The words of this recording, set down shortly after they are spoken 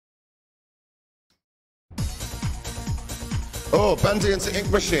Oh, Bendy into Ink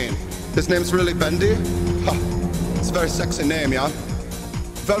Machine. His name's really Bendy? Ha, it's a very sexy name, yeah?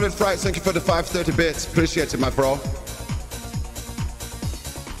 Velvet Fright, thank you for the 530 bits. Appreciate it, my bro.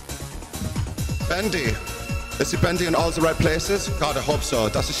 Bendy. Is he Bendy in all the right places? God, I hope so.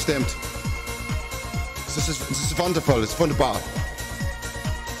 Das ist stimmt. This is wonderful. It's wunderbar.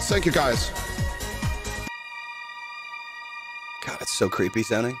 Thank you, guys. God, it's so creepy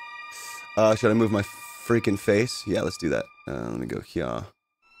sounding. Should I move my freaking face? Yeah, let's do that. Let me go here.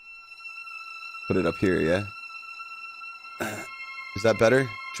 Put it up here, yeah? Is that better?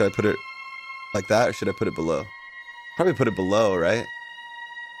 Should I put it like that, or should I put it below? Probably put it below, right?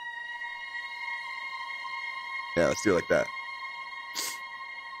 Yeah, let's do it like that.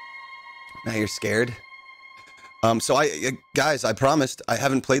 Now you're scared? So guys, I promised, I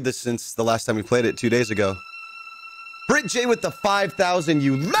haven't played this since the last time we played it 2 days ago. Brit J with the 5,000,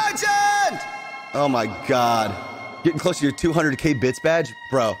 you legend! Oh my God. Getting close to your 200K bits badge?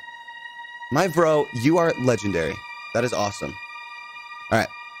 Bro. My bro, you are legendary. That is awesome. All right.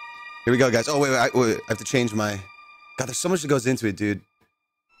 Here we go, guys. Oh, wait, I have to change my... God, there's so much that goes into it, dude.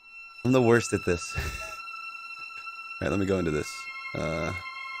 I'm the worst at this. All right, let me go into this. All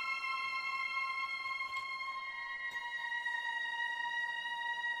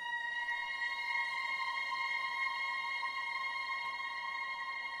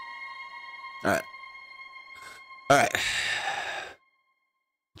right.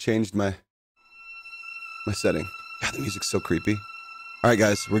 Changed my setting. God, the music's so creepy. All right,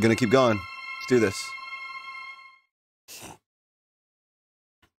 guys, we're gonna keep going. Let's do this.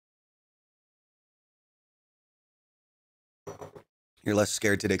 You're less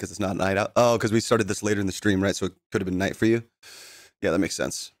scared today because it's not night out. Oh, because we started this later in the stream, right? So it could have been night for you. Yeah, that makes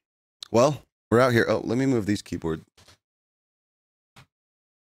sense. Well, we're out here. Oh, let me move these keyboard.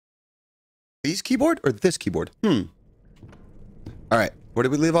 These keyboard or this keyboard? All right. Where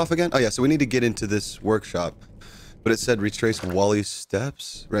did we leave off again? Oh, yeah. So we need to get into this workshop. But it said retrace Wally's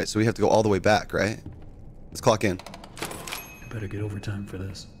steps. Right. So we have to go all the way back, right? Let's clock in. I better get overtime for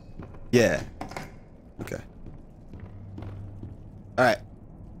this. Yeah. Okay. All right.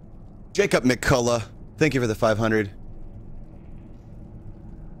 Jacob McCullough. Thank you for the 500.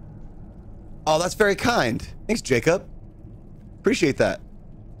 Oh, that's very kind. Thanks, Jacob. Appreciate that.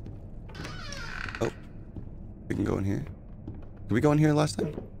 Oh. We can go in here. Did we go in here last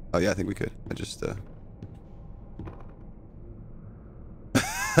time? Oh, yeah, I think we could. I just,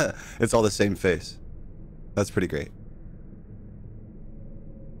 It's all the same face. That's pretty great.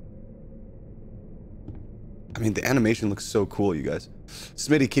 I mean, the animation looks so cool, you guys.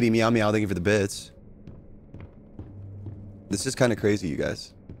 Smitty Kitty Meow Meow, thank you for the bits. This is kind of crazy, you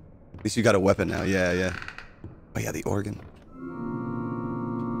guys. At least you got a weapon now. Yeah, yeah. Oh, yeah, the organ.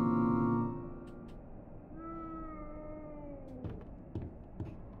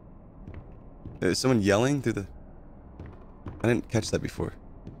 Is someone yelling through the... I didn't catch that before.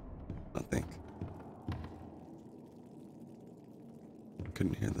 I don't think.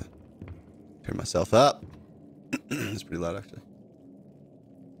 Couldn't hear that. Turn myself up. It's pretty loud, actually.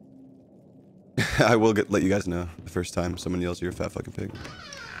 I will let you guys know the first time someone yells, "You're a fat fucking pig."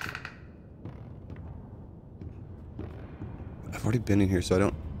 I've already been in here, so I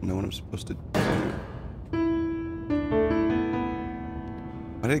don't know what I'm supposed to do.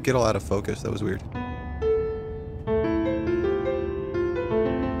 Why did it get all out of focus? That was weird.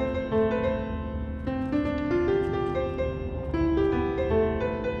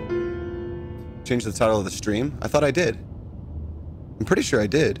 Change the title of the stream? I thought I did. I'm pretty sure I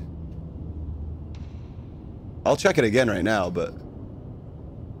did. I'll check it again right now, but...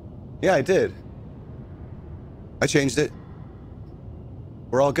 Yeah, I did. I changed it.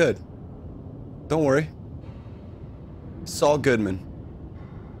 We're all good. Don't worry. Saul Goodman.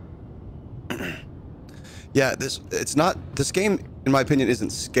 Yeah, this game, in my opinion,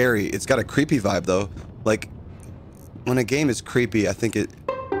 isn't scary. It's got a creepy vibe, though. Like, when a game is creepy, I think I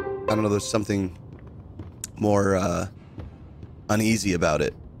don't know, there's something more, uneasy about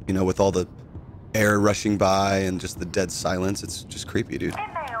it. You know, with all the air rushing by and just the dead silence. It's just creepy, dude. It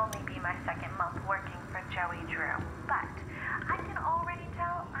may only be my second month working for Joey Drew, but I can already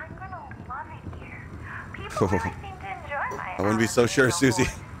tell I'm gonna love it here. People really seem to enjoy my I wouldn't be so sure, Susie.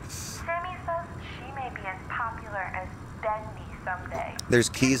 Sammy says she may be as popular as Bendy someday. There's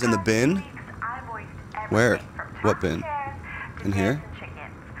keys in the bin? Where? What bin? In here?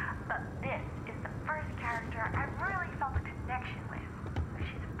 But this is the first character I've really felt a connection with.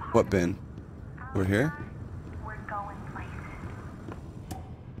 She's What bin? We're here? We're going places.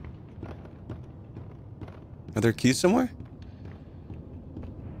 Are there keys somewhere?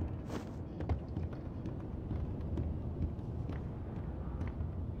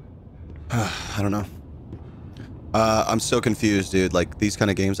 I don't know. I'm so confused, dude. Like, these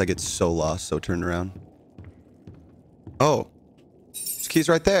kind of games, I get so lost, so turned around. Oh. This key's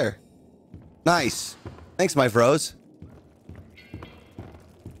right there. Nice. Thanks, my bros.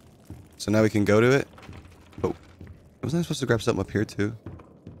 So now we can go to it. Oh. Wasn't I supposed to grab something up here, too?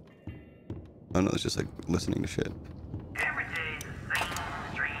 Oh, no, it's just, like, listening to shit. Every day the same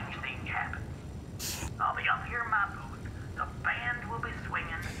strange thing happens. I'll be up here in my booth. The band will be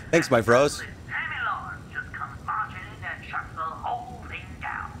swinging. Thanks, my bros. Sammy Lawrence just comes marching in and shuts the whole thing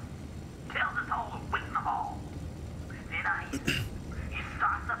down. Tells us all to wait in the hall. Then I hear he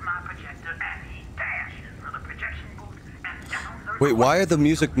starts up my projector and he dashes for the projection booth and down the Wait, why are the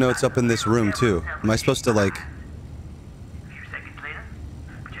music notes up in this room, too? Am I supposed to, like... A few seconds later,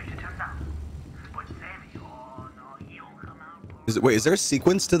 projector turns on. But Sammy, oh no, he don't come out. Wait, is there a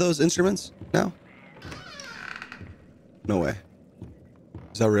sequence to those instruments now? No way.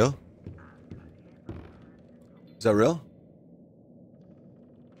 Is that real? Is that real?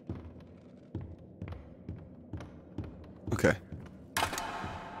 Okay.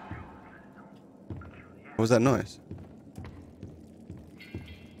 What was that noise?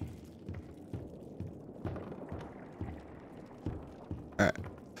 Alright.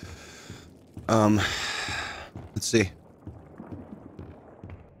 Let's see.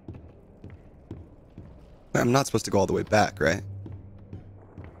 I'm not supposed to go all the way back, right?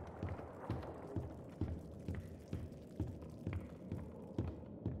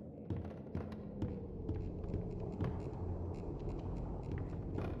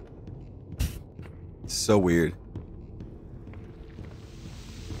 So weird.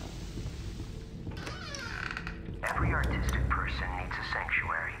 Every artistic person needs a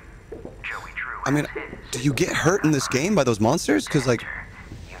sanctuary. Joey Drew. I mean, do you get hurt in this game by those monsters? Because, like,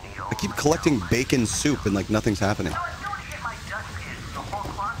 I keep collecting bacon soup and, like, nothing's happening. I was going to get my dust kit from the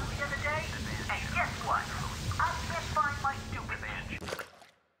whole closet the other day, and guess what? I can't find my stupid bench.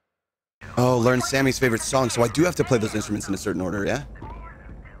 Oh, learn Sammy's favorite song, so I do have to play those instruments in a certain order, yeah?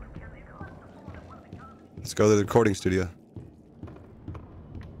 Let's go to the recording studio.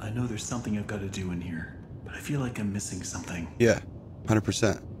 I know there's something I've got to do in here, but I feel like I'm missing something. Yeah,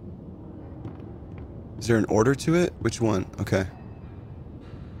 100%. Is there an order to it? Which one? Okay.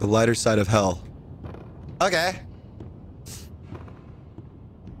 The lighter side of hell. Okay.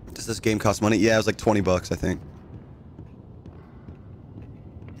 Does this game cost money? Yeah, it was like 20 bucks, I think.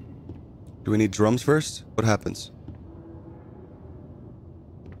 Do we need drums first? What happens?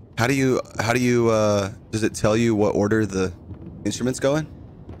 How do you, does it tell you what order the instruments go in?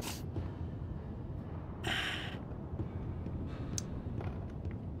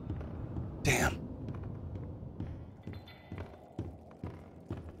 Damn.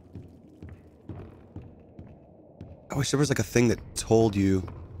 I wish there was like a thing that told you.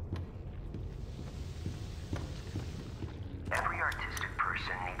 Every artistic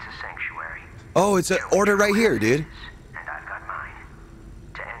person needs a sanctuary. Oh, it's an order right here, dude. And I've got mine.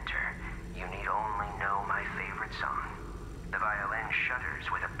 To enter, you need only know my favorite song. The violin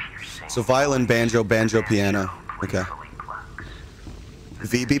shudders with a piercing. So violin, banjo, banjo, piano. Okay. playfully plucks.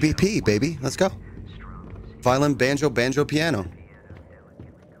 VBBP, baby. Let's go. Violin, banjo, banjo, piano.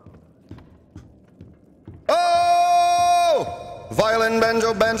 Oh! Violin,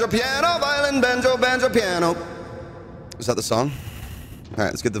 banjo, banjo, piano. Violin, banjo, banjo, piano. Is that the song? All right,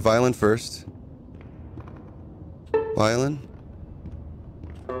 let's get the violin first. Violin.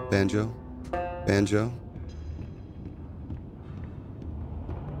 Banjo. Banjo.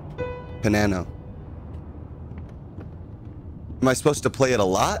 Piano. Am I supposed to play it a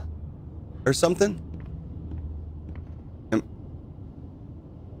lot? Or something?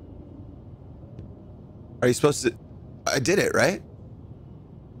 Are you supposed to... I did it, right?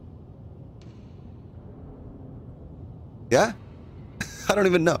 Yeah? I don't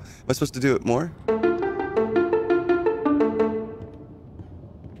even know. Am I supposed to do it more?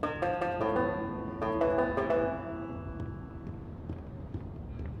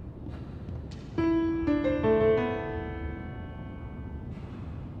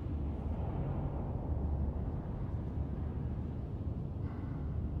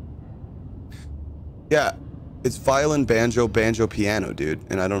 Yeah, it's violin, banjo, banjo, piano, dude.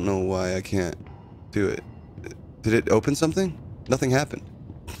 And I don't know why I can't do it. Did it open something? Nothing happened.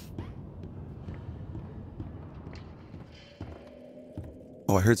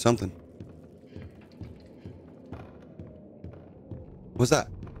 Oh, I heard something. What's that?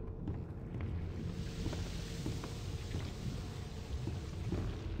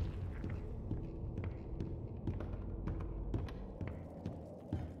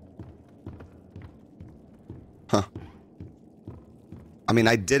 Huh. I mean,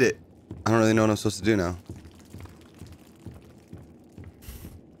 I did it I don't really know what I'm supposed to do now.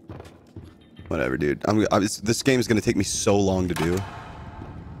 Whatever, dude. This game is gonna take me so long to do.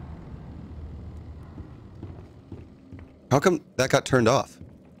 How come that got turned off?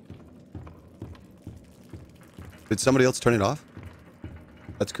 Did somebody else turn it off?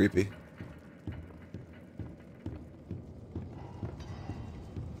 That's creepy.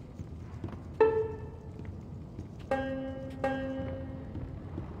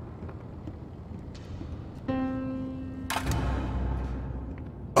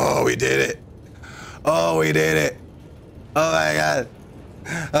 Oh, we did it. Oh, we did it. Oh my god.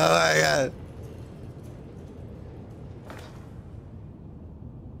 Oh my god.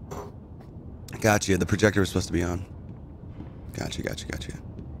 Gotcha. The projector was supposed to be on. Gotcha.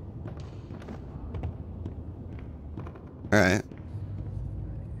 Alright.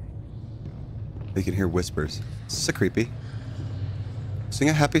 You can hear whispers. This is a creepy. Sing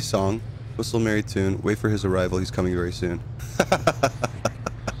a happy song. Whistle a merry tune. Wait for his arrival. He's coming very soon.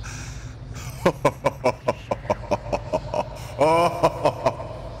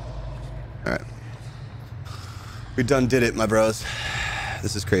 Alright. We done did it, my bros.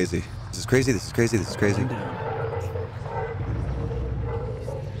 This is crazy. This is crazy.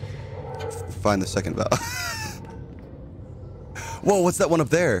 Find the second valve. Whoa, what's that one up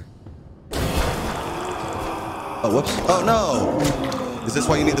there? Oh, whoops. Oh, no. Is this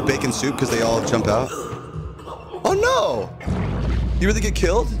why you need the bacon soup? Because they all jump out? Oh, no. You really get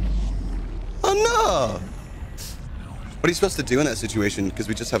killed? Oh, no. What are you supposed to do in that situation? Because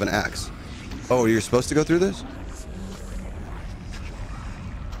we just have an axe. Oh, you're supposed to go through this?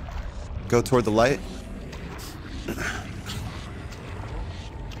 Go toward the light.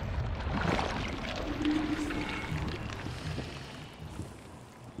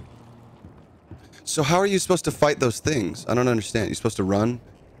 So how are you supposed to fight those things? I don't understand. You're supposed to run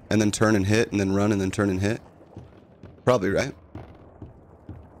and then turn and hit and then run and then turn and hit? Probably, right?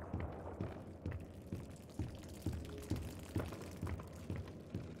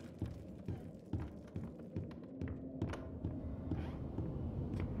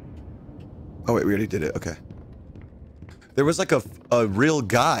 Oh wait, we already did it. Okay. There was like a real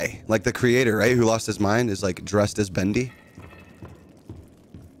guy, like the creator, right? Who lost his mind is like dressed as Bendy.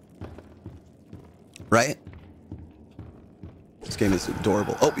 Right? This game is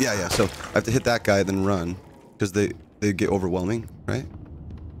adorable. Oh, yeah. So I have to hit that guy, then run. Because they get overwhelming, right?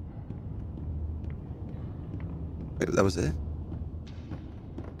 Wait, that was it?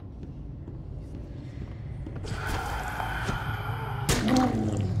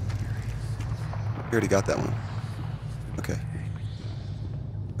 You already got that one. Okay.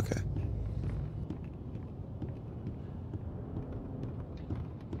 Okay.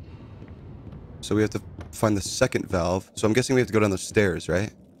 So we have to find the second valve. So I'm guessing we have to go down those stairs,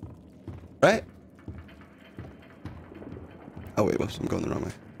 right? Right? Oh wait, whoops, I'm going the wrong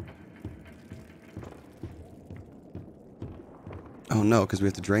way. Oh no, because we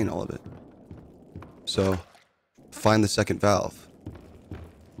have to drain all of it. So, find the second valve.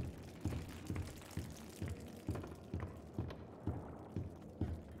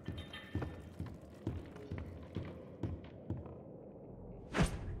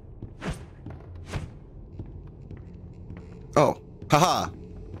 Oh, haha.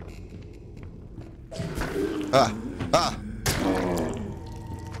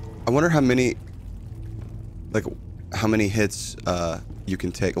 I wonder how many, like, how many hits you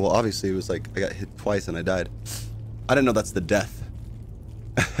can take. Well, obviously it was like I got hit twice and I died. I didn't know that's the death.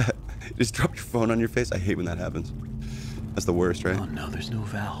 Just drop your phone on your face. I hate when that happens. That's the worst, right? Oh no, there's no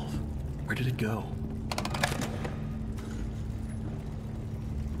valve. Where did it go?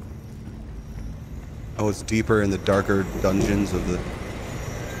 Oh, it's deeper in the darker dungeons of the...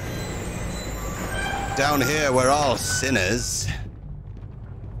 Down here, we're all sinners.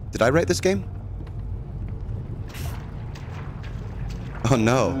 Did I write this game? Oh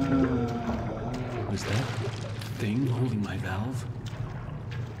no. Was that thing holding my valve?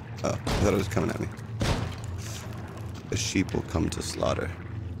 Oh, I thought it was coming at me. The sheep will come to slaughter.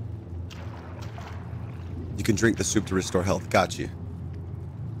 You can drink the soup to restore health. Got you.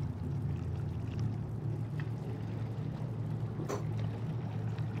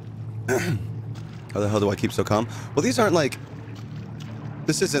 How the hell do I keep so calm? Well, these aren't like...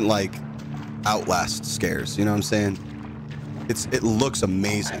 This isn't like Outlast scares, you know what I'm saying? It looks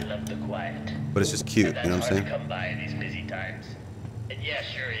amazing. I love the quiet. But it's just cute, you know what I'm saying? Come by in these busy times. And yeah,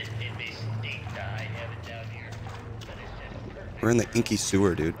 sure, it may stink to have it down here, but it's just perfect. We're in the inky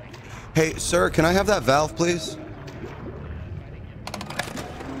sewer, dude. Hey, sir, can I have that valve, please?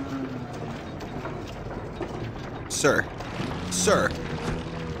 Sir. Sir.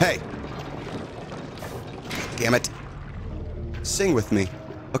 Hey. damn it. Sing with me.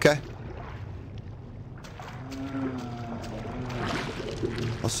 Okay.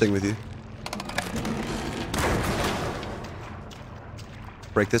 I'll sing with you.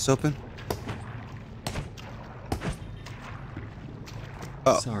 Break this open.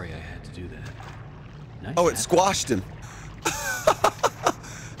 Oh. Sorry I had to do that. Nice Oh, it hat. squashed him.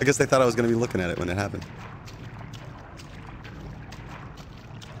 I guess they thought I was going to be looking at it when it happened.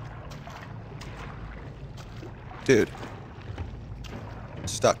 Dude.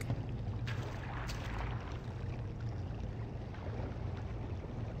 Stuck.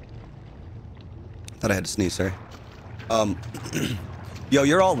 Thought I had to sneeze, sorry. Yo,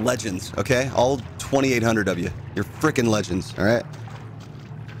 you're all legends, okay? All 2,800 of you. You're freaking legends, all right?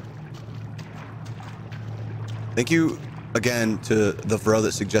 Thank you again to the bro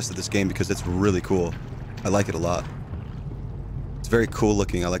that suggested this game because it's really cool. I like it a lot. It's very cool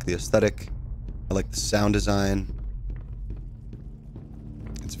looking. I like the aesthetic. I like the sound design.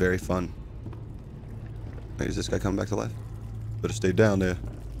 It's very fun. Wait, is this guy coming back to life? Better stay down there.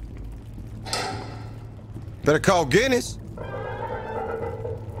 Better call Guinness.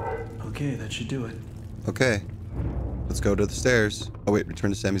 Okay, that should do it. Okay. Let's go to the stairs. Oh wait,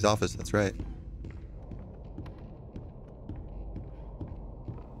 return to Sammy's office. That's right.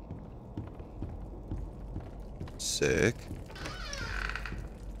 Sick.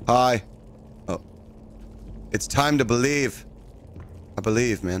 Hi. Oh. It's time to believe. I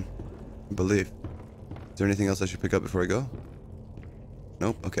believe, man. I believe. Is there anything else I should pick up before I go?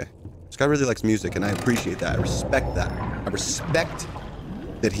 Nope. Okay. This guy really likes music, and I appreciate that. I respect that. I respect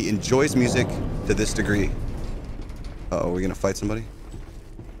that he enjoys music to this degree. Uh-oh, are we gonna fight somebody?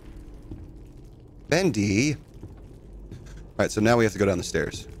 Bendy! Alright, so now we have to go down the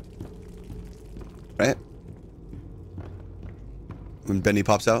stairs. Right? When Bendy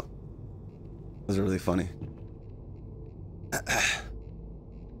pops out? Those are really funny.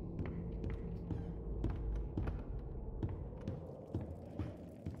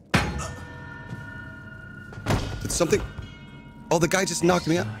 It's something... Oh, the guy just knocked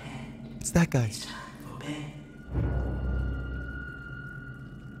me out. It's that guy.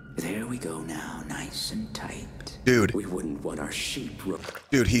 There we go now, nice and tight. Dude. We wouldn't want our sheep rook.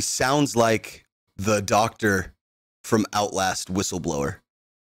 Dude, he sounds like the doctor from Outlast Whistleblower.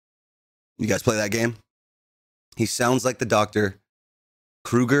 You guys play that game? He sounds like the doctor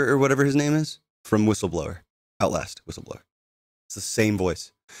Kruger or whatever his name is from Whistleblower. Outlast Whistleblower. It's the same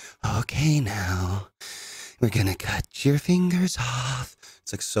voice. Okay, now we're gonna cut your fingers off.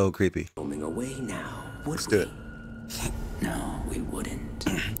 It's like so creepy. Roaming away now, would Let's do we? it. No, we wouldn't.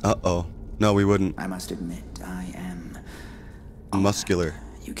 Uh-oh. No, we wouldn't. I must admit, I am Muscular.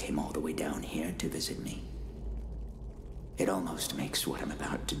 You came all the way down here to visit me. It almost makes what I'm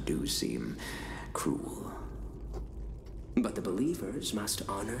about to do seem cruel. But the believers must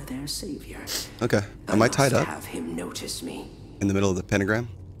honor their savior. Okay. Am I tied must up? have him notice me. In the middle of the pentagram?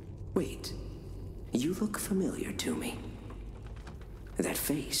 Wait. You look familiar to me. That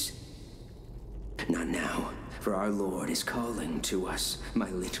face. Not now, for our Lord is calling to us, my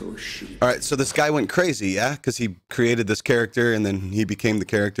little sheep. Alright, so this guy went crazy, yeah? Because he created this character and then he became the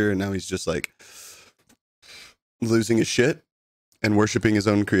character and now he's just like losing his shit and worshiping his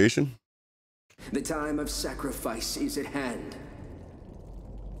own creation? The time of sacrifice is at hand.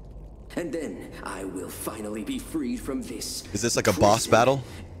 And then I will finally be freed from this. Is this like a boss battle?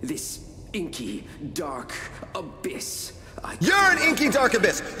 This inky, dark abyss. You're an inky dark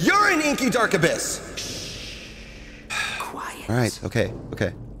abyss! You're an inky dark abyss! Quiet. Alright, okay,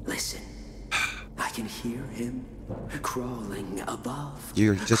 okay. Listen. I can hear him crawling above.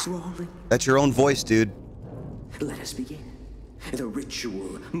 You're just... Crawling. That's your own voice, dude. Let us begin. The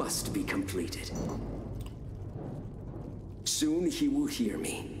ritual must be completed. Soon he will hear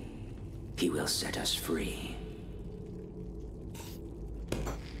me. He will set us free.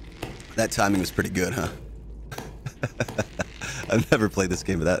 That timing was pretty good, huh? I've never played this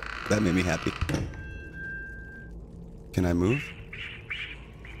game, but that made me happy. Can I move?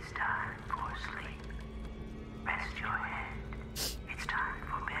 It's time for sleep. Rest your head. It's time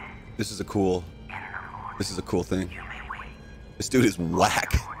for bed. This is a cool... In the morning, This is a cool thing. you may wake. This dude is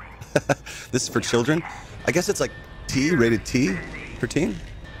whack. This is for children? I guess it's like T, rated T for teen?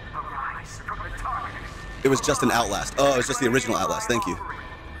 It was just an Outlast. Oh, it was just the original Outlast. Thank you.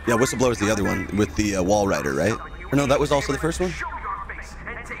 Yeah, Whistleblower's the other one with the wall rider, right? Or no, that was also the first one?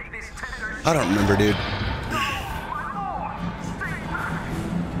 I don't remember, dude.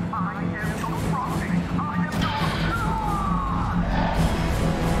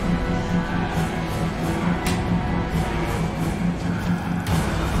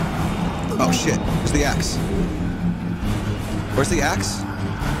 Oh. Oh shit, where's the axe? Where's the axe?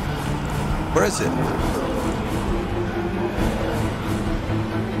 Where is it?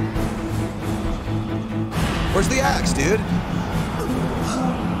 Where's the axe, dude?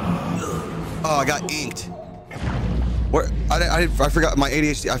 Oh, I got inked. Where? I forgot my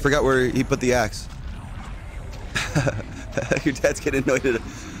ADHD. I forgot where he put the axe. Your dad's getting annoyed at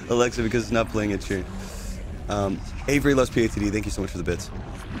Alexa because it's not playing at tune. Avery loves PATD. Thank you so much for the bits.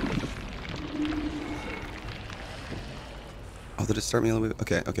 Oh, did it start me all the way?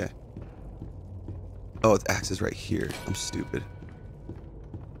 Okay, okay. Oh, the axe is right here. I'm stupid.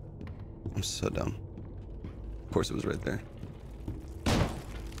 I'm so dumb. Of course it was right there.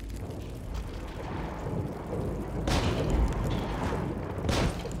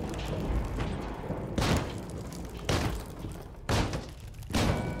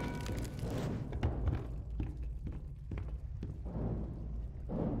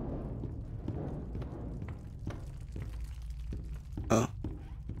 Oh.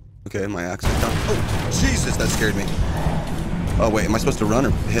 Okay, my axe is done. Oh, Jesus, that scared me. Oh, wait, am I supposed to run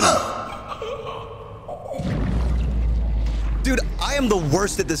or hit him? Dude, I am the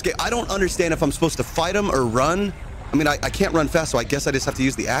worst at this game. I don't understand if I'm supposed to fight him or run. I mean, I can't run fast, so I guess I just have to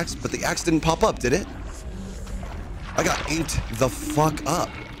use the axe, but the axe didn't pop up, did it? I got inked the fuck up.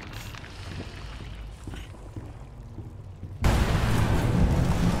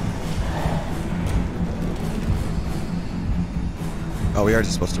 Oh, we are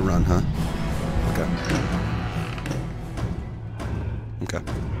just supposed to run, huh? Okay. Okay.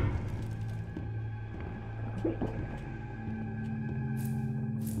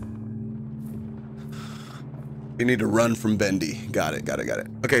 You need to run from Bendy. Got it, got it, got it.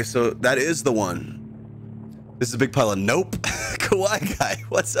 Okay, so that is the one. This is a big pile of nope. Kawaii guy,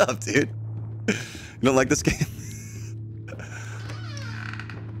 what's up, dude? You don't like this game?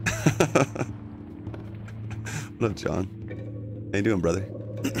 What up, John? How you doing, brother?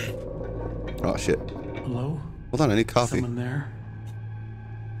 Oh, shit. Hello? Hold on, I need coffee. Someone there?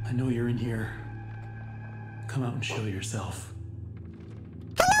 I know you're in here. Come out and show yourself.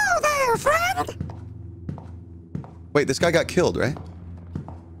 Hello there, friend! Wait, this guy got killed, right?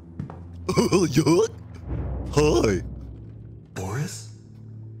 Hi. Boris?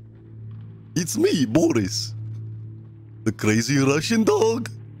 It's me, Boris. The crazy Russian dog.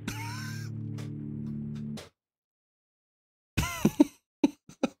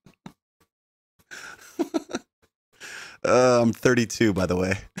 I'm 32, by the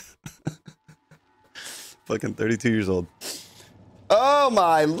way. Fucking 32 years old. Oh,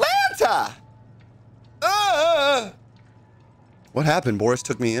 my Lanta! What happened? Boris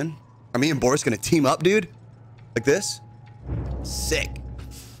took me in? Are me and Boris gonna team up, dude? Like this? Sick.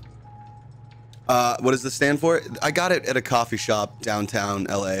 What does this stand for? I got it at a coffee shop downtown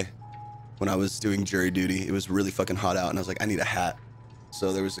LA when I was doing jury duty. It was really fucking hot out and I was like, I need a hat.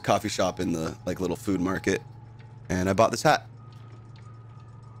 So there was a coffee shop in the like little food market and I bought this hat.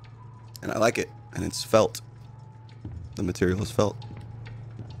 And I like it. And it's felt. The material is felt.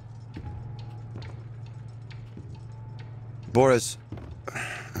 Boris.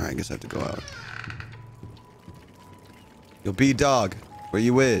 Alright, I guess I have to go out. Yo, B-Dog. Where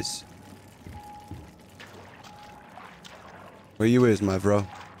you is? Where you is, my bro?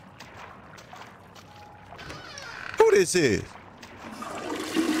 Who this is?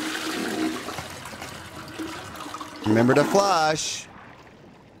 Remember to flush.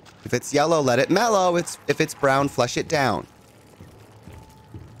 If it's yellow, let it mellow. If it's brown, flush it down.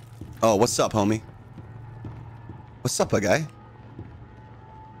 Oh, what's up, homie? What's up, a guy?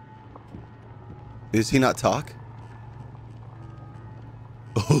 Does he not talk?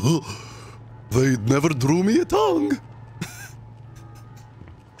 They never drew me a tongue.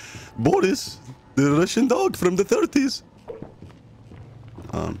 Boris, the Russian dog from the 30s.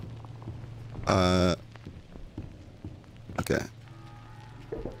 Okay.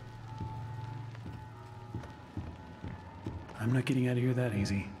 I'm not getting out of here that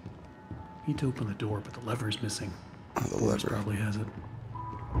easy. Need to open the door, but the lever's missing. Oh, the Boris lever. probably has it.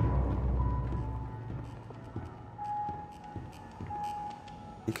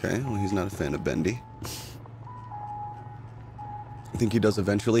 Okay, well, he's not a fan of Bendy. I think he does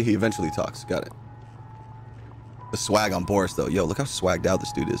eventually. He eventually talks. Got it. The swag on Boris, though. Yo, look how swagged out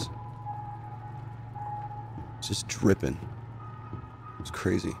this dude is. It's just dripping. It's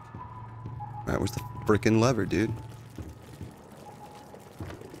crazy. All right, where's the freaking lever, dude?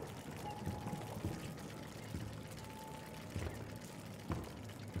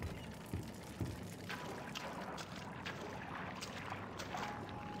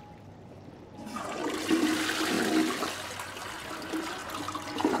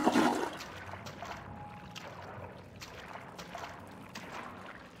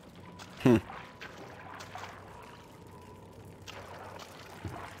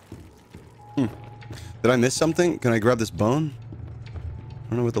 Did I miss something? Can I grab this bone? I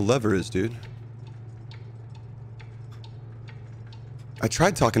don't know what the lever is, dude. I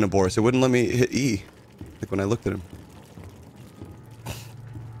tried talking to Boris. It wouldn't let me hit E. Like when I looked at him.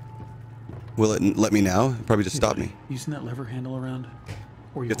 Will it let me now? It probably just stopped me. Using that lever handle around?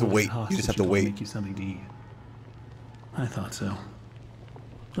 Or You have to wait. You just have to wait. Make you something to eat. I thought so.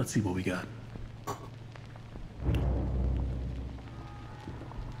 Let's see what we got.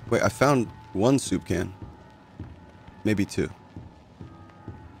 Wait, I found one soup can. Maybe two.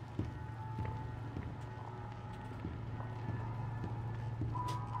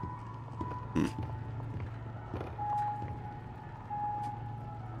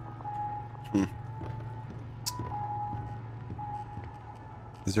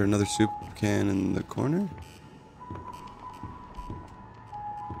 Is there another soup can in the corner?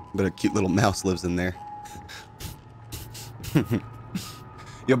 But a cute little mouse lives in there.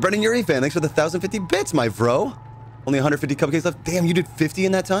 Yo, Brendon, Urie fan, thanks for the 1,050 bits, my bro. Only 150 cupcakes left. Damn, you did 50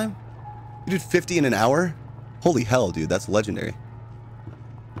 in that time? You did 50 in an hour? Holy hell, dude, that's legendary.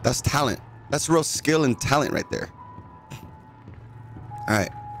 That's talent. That's real skill and talent right there. All right,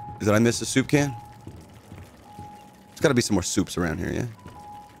 did I miss a soup can? There's got to be some more soups around here, yeah?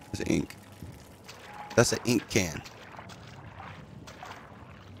 That's ink. That's an ink can.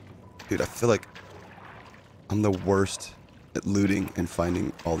 Dude, I feel like I'm the worst at looting and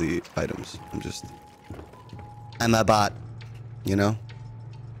finding all the items. I'm a bot, you know?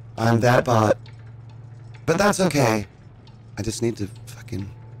 I'm that bot. But that's okay. I just need to fucking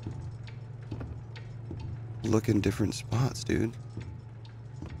look in different spots, dude.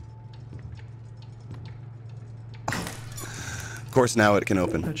 Of course, now it can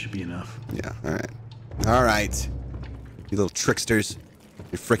open. That should be enough. Yeah, alright. Alright. You little tricksters.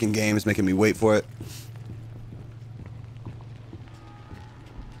 Your freaking game is making me wait for it.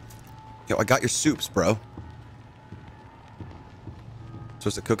 Yo, I got your soups, bro.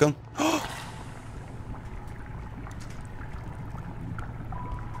 Supposed to cook them? Here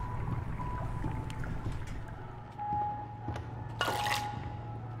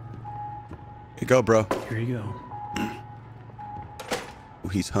you go, bro. Here you go. Ooh,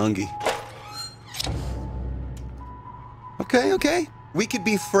 he's hungry. Okay, okay. We could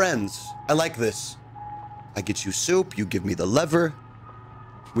be friends. I like this. I get you soup, you give me the lever.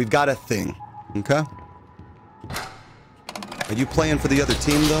 We've got a thing, okay? Are you playing for the other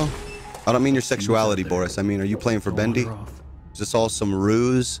team, though? I don't mean your sexuality, Boris. I mean, are you playing for Bendy? Is this all some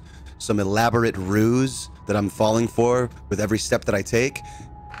ruse? Some elaborate ruse that I'm falling for with every step that I take?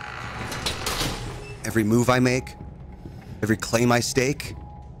 Every move I make? Every claim I stake?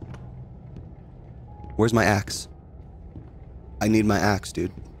 Where's my axe? I need my axe,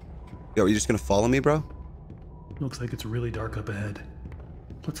 dude. Yo, are you just gonna follow me, bro? Looks like it's really dark up ahead.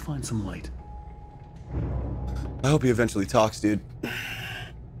 Let's find some light. I hope he eventually talks, dude.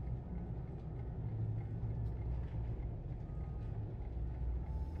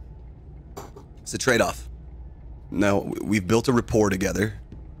 It's a trade-off. Now, we've built a rapport together.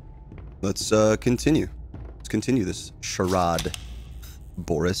 Let's continue. Let's continue this charade,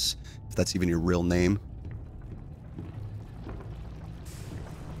 Boris, if that's even your real name.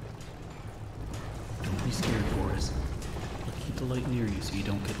 Don't be scared, Boris. I'll keep the light near you so you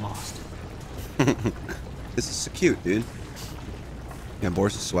don't get lost. This is so cute, dude. Yeah,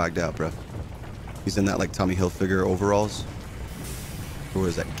 Boris is swagged out, bro. He's in that, like, Tommy Hilfiger overalls. Or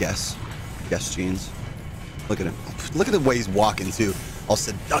is that Guess jeans. Look at him. Look at the way he's walking, too. All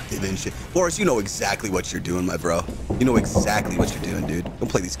seductive and shit. Boris, you know exactly what you're doing, my bro. You know exactly what you're doing, dude. Don't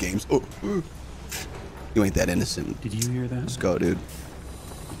play these games. Oh. You ain't that innocent. Did you hear that? Let's go, dude.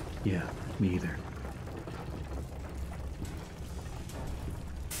 Yeah, me either.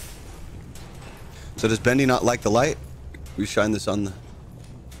 So does Bendy not like the light? We shine this on the...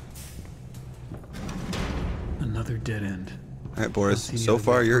 Another dead end. All right, Boris. So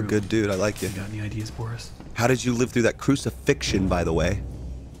far, you're a good dude. I like you. You got any ideas, Boris? How did you live through that crucifixion, by the way?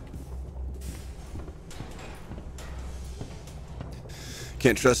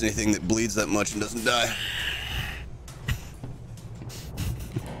 Can't trust anything that bleeds that much and doesn't die.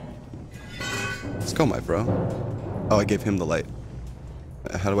 Let's go, my bro. Oh, I gave him the light.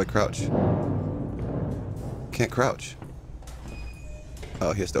 How do I crouch? Can't crouch.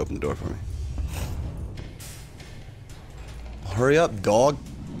 Oh, he has to open the door for me. Hurry up, dog.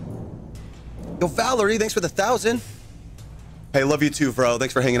 Yo, Valerie, thanks for the 1,000. Hey, love you too, bro.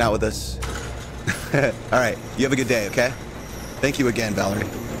 Thanks for hanging out with us. All right, you have a good day, okay? Thank you again, Valerie.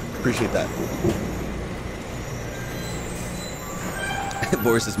 Appreciate that.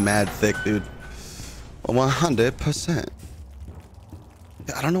 Boris is mad thick, dude. 100%.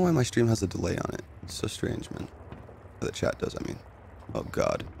 I don't know why my stream has a delay on it. It's so strange, man. The chat does, I mean. Oh,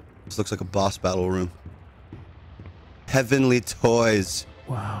 God. This looks like a boss battle room. Heavenly toys.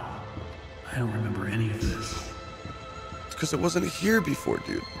 Wow. I don't remember any of this. It's because it wasn't here before,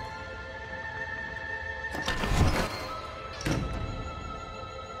 dude.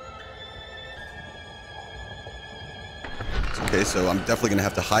 Okay, so I'm definitely gonna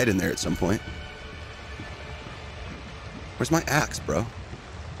have to hide in there at some point. Where's my axe, bro?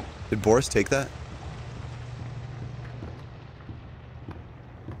 Did Boris take that?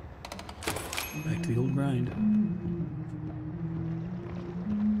 Back to the old grind.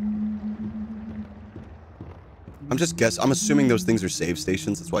 I'm assuming those things are save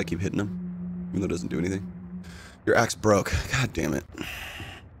stations. That's why I keep hitting them. Even though it doesn't do anything. Your axe broke. God damn it.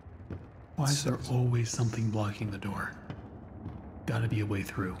 Why is there always something blocking the door? Gotta be a way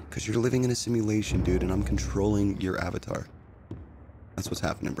through. Because you're living in a simulation, dude, and I'm controlling your avatar. That's what's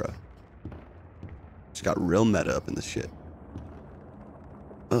happening, bro. Just got real meta up in this shit.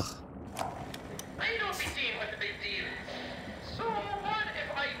 Ugh. I don't be seeing what the big deal is. So what if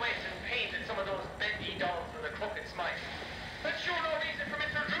I went and painted some of those Bendy dolls with a crooked smile? That's sure no reason for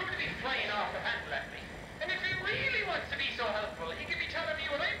Mr. Drew to be flying off the handle at me. And if he really wants to be so helpful, he could be telling me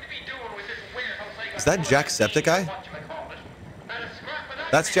what I'm to be doing with this warehouse I got. Is that Jacksepticeye?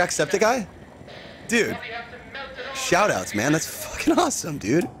 That's Jacksepticeye? Dude. Shoutouts, man. That's fucking awesome,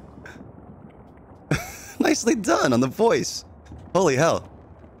 dude. Nicely done on the voice. Holy hell.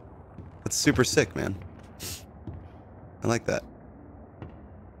 That's super sick, man. I like that.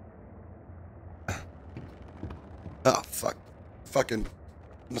 Oh, fuck. Fucking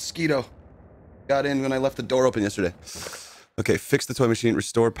mosquito. Got in when I left the door open yesterday. Okay, fix the toy machine,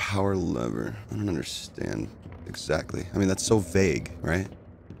 restore power lever. I don't understand exactly. I mean, that's so vague, right?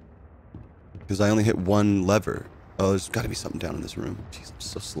 Because I only hit one lever. Oh, there's got to be something down in this room. Jeez, I'm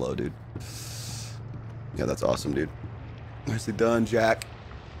so slow, dude. Yeah, that's awesome, dude. Nicely done, Jack.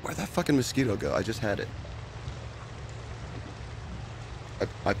 Where'd that fucking mosquito go? I just had it.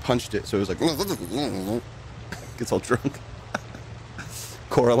 I punched it, so it was like... Gets all drunk.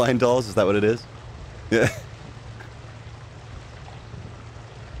 Coraline dolls, is that what it is? Yeah.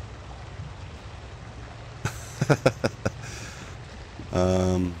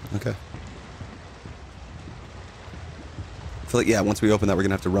 Okay. I feel like, yeah, once we open that, we're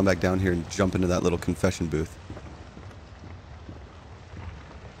gonna have to run back down here and jump into that little confession booth.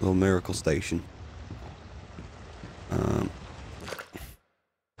 Little miracle station.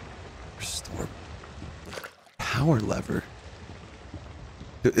 Restore power lever.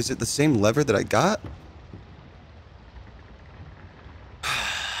 Is it the same lever that I got?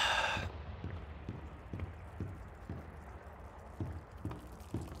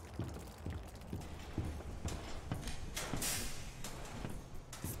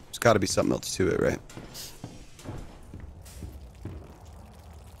 There's got to be something else to it, right?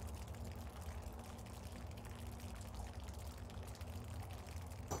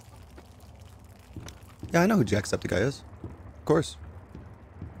 Yeah, I know who Jacksepticeye is. Of course.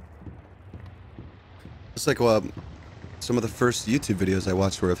 It's like, well, some of the first YouTube videos I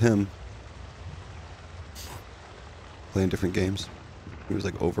watched were of him playing different games. He was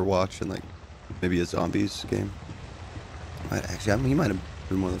like Overwatch and like maybe a zombies game. Actually, I mean, he might have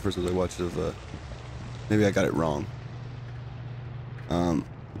been one of the first ones I watched of, maybe I got it wrong. Yeah,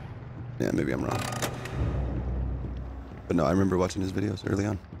 maybe I'm wrong. But no, I remember watching his videos early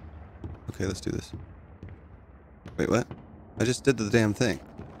on. Okay, let's do this. Wait, what? I just did the damn thing.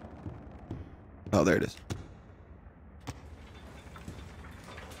 Oh, there it is.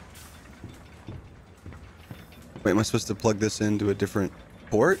 Wait, am I supposed to plug this into a different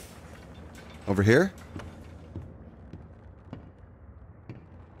port? Over here?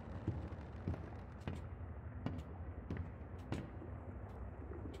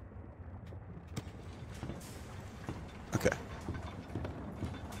 Okay.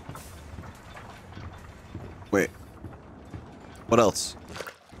 Wait. What else?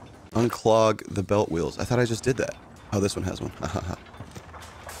 Unclog the belt wheels. I thought I just did that. Oh, this one has one.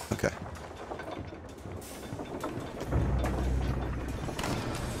 Okay.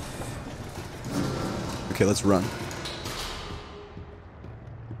 Okay, let's run.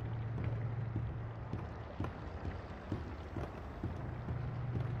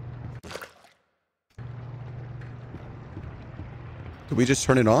 Did we just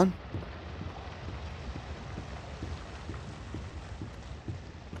turn it on?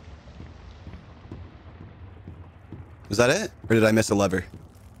 Was that it? Or did I miss a lever?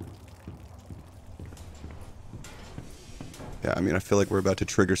 Yeah, I mean, I feel like we're about to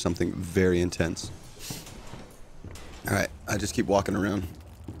trigger something very intense. Alright, I just keep walking around.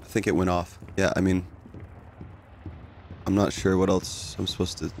 I think it went off. Yeah, I mean, I'm not sure what else I'm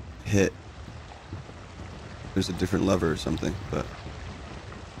supposed to hit. There's a different lever or something, but...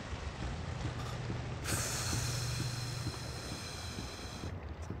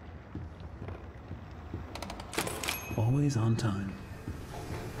 Always on time.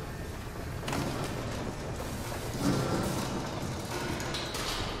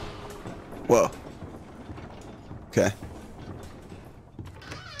 Whoa. Okay.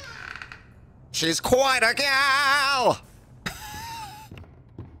 She's quite a gal!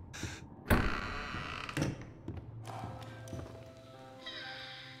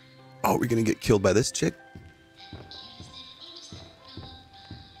 Oh, we're gonna get killed by this chick?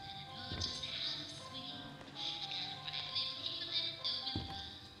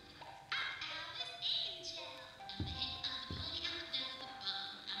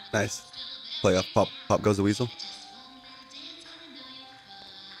 Nice. Play off pop goes the weasel.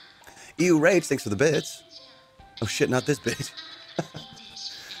 Urie, thanks for the bits. Oh shit, not this bit.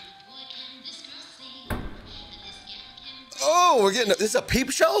 Oh, we're getting this is a peep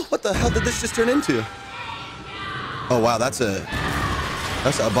show? What the hell did this just turn into? Oh wow, that's an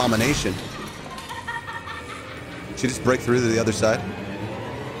abomination. She just break through to the other side?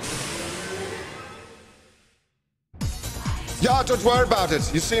 Yeah, don't worry about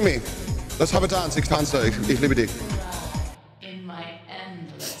it. You see me. Let's have a dance. Ich tanze. Ich liebe dich. In my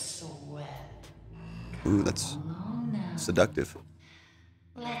endless web. Ooh, that's seductive.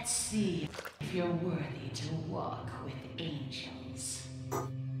 Let's see if you're worthy to walk with angels.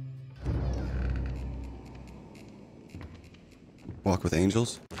 Walk with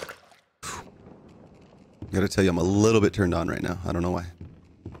angels? Whew. Gotta tell you, I'm a little bit turned on right now. I don't know why.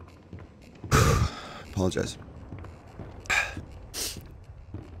 Apologize.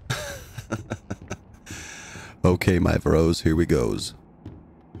 Okay, my bros, here we goes.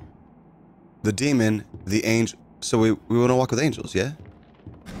 The demon, the angel. So we want to walk with angels, yeah?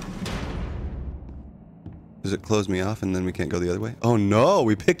 Does it close me off and then we can't go the other way? Oh no,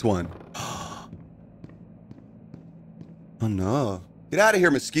 we picked one. Oh no. Get out of here,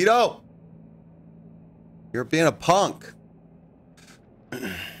 mosquito. You're being a punk.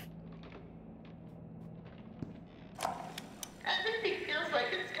 Everything feels like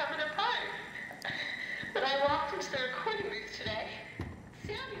it's coming apart. When I walked into the recording booth today,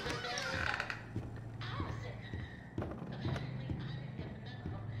 Sammy was there with Allison. Apparently, I didn't get the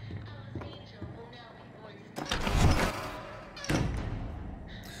memo. Alice Angel will now be voiced.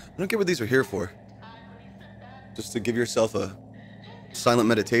 I don't get what these are here for. Just to give yourself a silent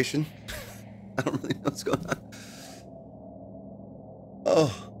meditation? I don't really know what's going on.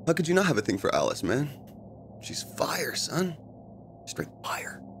 Oh, how could you not have a thing for Alice, man? She's fire, son. Straight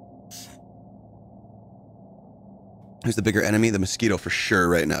fire. Who's the bigger enemy? The mosquito for sure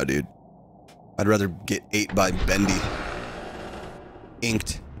right now, dude. I'd rather get ate by Bendy.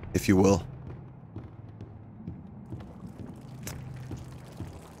 Inked, if you will.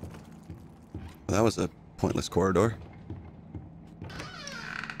 That was a pointless corridor.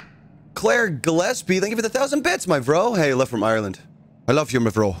 Claire Gillespie, thank you for the 1,000 bits, my bro. Hey, love from Ireland. I love you, my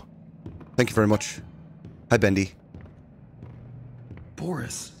bro. Thank you very much. Hi, Bendy.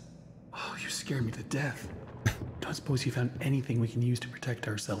 Boris. Oh, you scared me to death. Don't suppose you found anything we can use to protect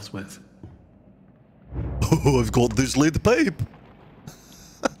ourselves with. Oh, I've got this lead pipe.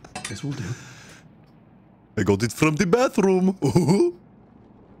 This will do. I got it from the bathroom.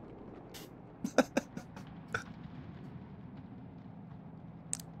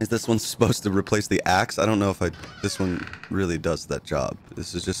 Is this one supposed to replace the axe? I don't know if this one really does that job.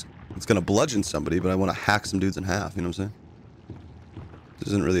 This is just, it's gonna bludgeon somebody, but I want to hack some dudes in half, you know what I'm saying? This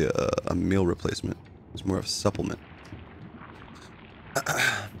isn't really a meal replacement. It's more of a supplement.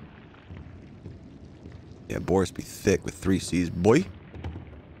 Yeah, Boris be thick with 3 C's, boy.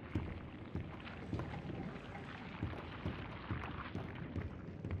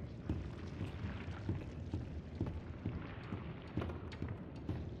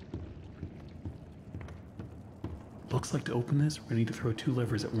 Looks like to open this, we're gonna need to throw 2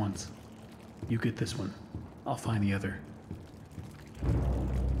 levers at once. You get this one. I'll find the other.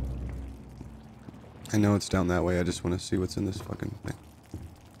 I know it's down that way. I just want to see what's in this fucking thing.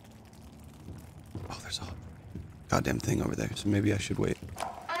 Oh, there's a goddamn thing over there. So maybe I should wait.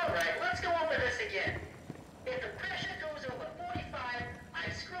 Alright, let's go over this again. If the pressure goes over 45, I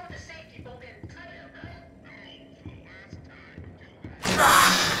screw the safety bolt in tighter,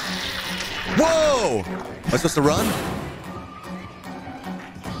 right? Whoa! Am I supposed to run?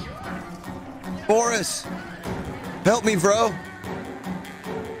 Boris! Help me, bro!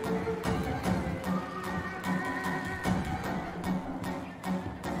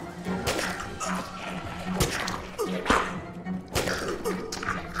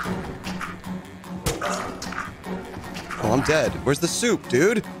 I'm dead. Where's the soup,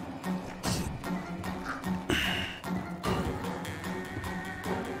 dude?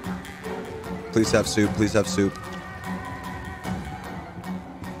 Please have soup. Please have soup.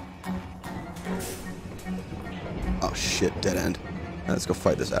 Oh shit, dead end. Let's go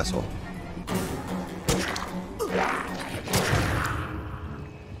fight this asshole.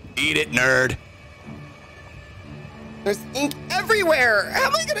 Eat it, nerd. There's ink everywhere. How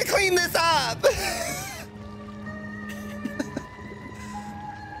am I gonna clean this up?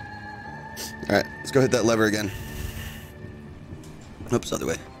 All right, let's go hit that lever again. Oops, other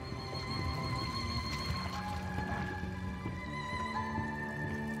way.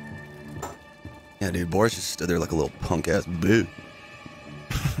 Yeah, dude, Boris just stood there like a little punk ass bitch.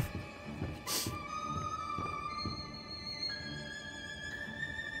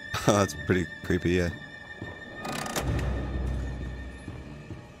 Oh, that's pretty creepy, yeah.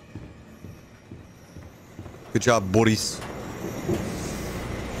 Good job, Boris.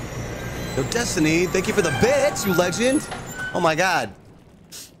 Yo, Destiny, thank you for the bits, you legend. Oh my god.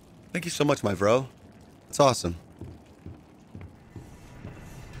 Thank you so much, my bro. It's awesome.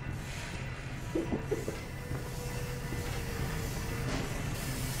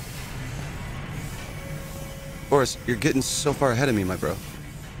 Boris, you're getting so far ahead of me, my bro.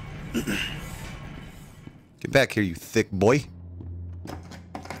 Get back here, you thick boy.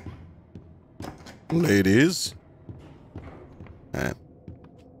 Ladies. Alright.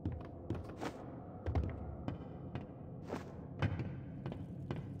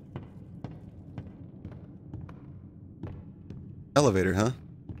 Elevator, huh?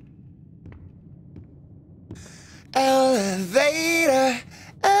 Elevator,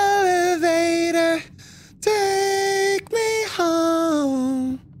 elevator, take me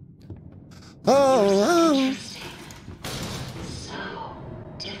home. Oh, So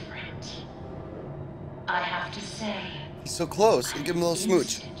different. I have to say. He's so close. Give him a little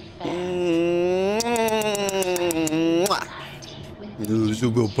smooch. There's a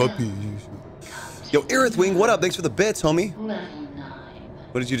little puppy. Yo, Aerithwing, what up? Thanks for the bits, homie.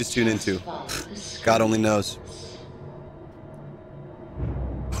 What did you just tune into? God only knows.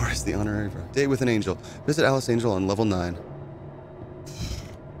 Boris, the honorary date with an angel. Visit Alice Angel on level 9.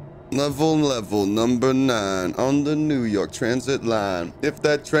 Level number 9 on the New York Transit line. If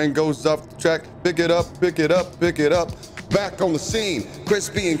that train goes off the track, pick it up, pick it up, pick it up. Back on the scene,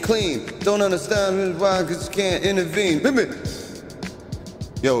 crispy and clean. Don't understand why, cause you can't intervene.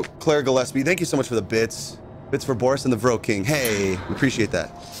 Yo, Claire Gillespie, thank you so much for the bits. Bits for Boris and the Vro King. Hey, we appreciate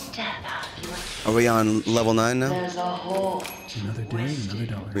that. Are we on level 9 now? Another day, another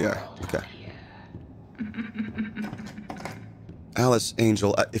dollar. We are, okay. Alice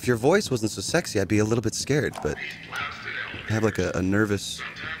Angel, if your voice wasn't so sexy, I'd be a little bit scared, but I have like a nervous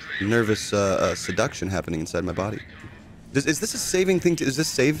seduction happening inside my body. Is this a saving thing? Is this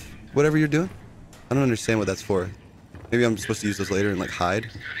save whatever you're doing? I don't understand what that's for. Maybe I'm supposed to use those later and like hide.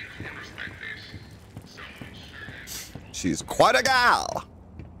 She's quite a gal.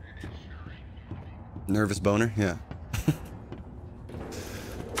 Nervous boner, yeah.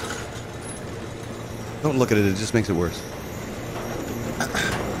 Don't look at it, it just makes it worse.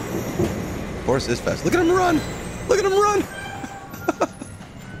 Boris is fast. Look at him run! Look at him run!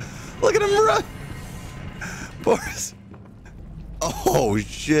 Look at him run! Boris. Oh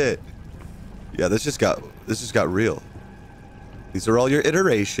shit. Yeah, this just got real. These are all your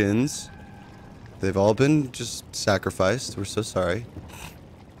iterations. They've all been just sacrificed. We're so sorry.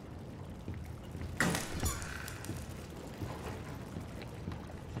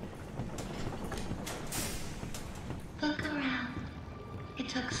 Look around. It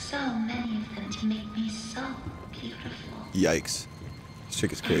took so many of them to make me so beautiful. Yikes. This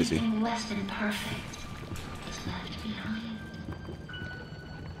chick is crazy. Everything less than perfect is left behind.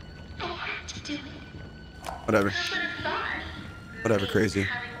 I had to do it. Whatever. Whatever, crazy.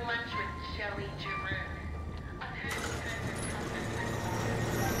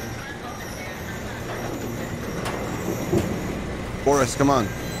 Boris, come on.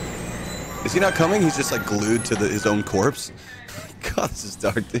 Is he not coming? He's just like glued to his own corpse. God, this is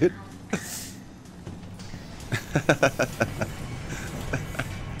dark, dude.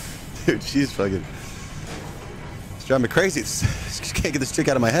 Dude, she's fucking... It's driving me crazy. I just can't get this chick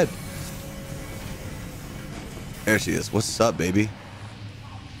out of my head. There she is. What's up, baby?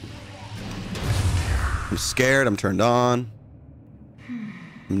 I'm scared. I'm turned on.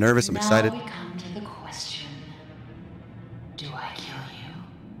 I'm nervous. I'm excited. Now we come to the question. Do I kill you?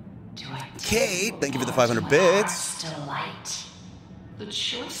 Do I Kate, thank you for the 500 bits. The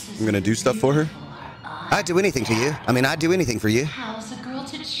choices I'm gonna do stuff for her. I'd do anything to you. I mean, I'd do anything for you. How's a girl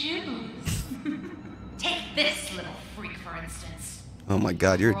to choose? Take this, little freak, for Oh my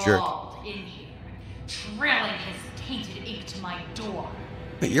god, you're a jerk. Crawled in here, trailing his tainted ink to my door.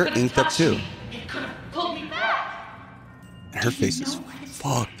 But you're Could've inked up touched too. me. It could have pulled me back. And her face is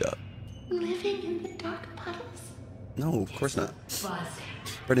fucked up. Living in the dark puddles? No, of course not. Buzzing.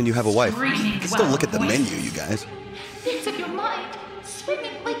 Brendan, you have a wife. Screaming You can still look at the wild menu, you guys. Bits of your mind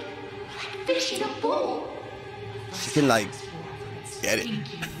swimming like fish in a bowl. She can, like, get it.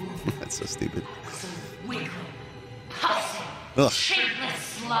 That's so stupid. Wiggling, pussing, Ugh. shapeless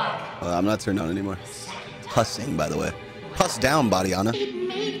slug. I'm not turned on anymore. Pussing, by the way. Puss down, Badiana. It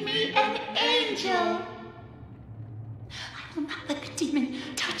made me an angel. I will not let the demon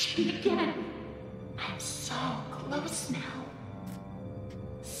touch me again. I'm so close now.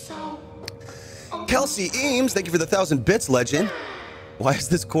 So. Kelsey Eames, thank you for the 1,000 bits, legend. Why is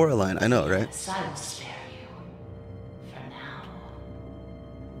this Coraline? I know, right? I will spare you. For now.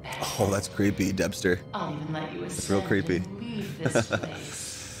 Oh, that's creepy, Debster. I'll even let you That's real creepy. and leave this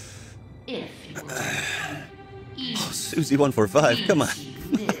place. If you will Oh, Susie145, come on.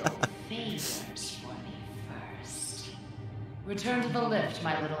 little favors for me first. Return to the lift,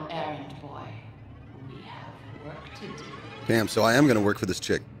 my little errand boy. We have work to do. Damn, so I am gonna work for this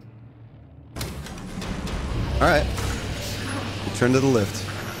chick. Alright. Return to the lift.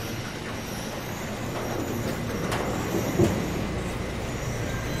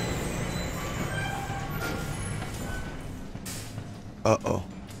 Uh-oh.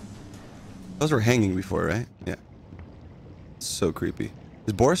 Those were hanging before, right? Yeah. So creepy.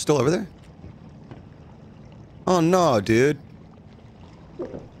 Is Boris still over there? Oh no, dude. I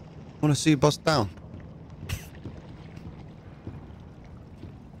wanna see you bust down.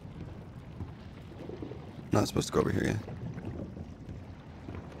 Not supposed to go over here yet.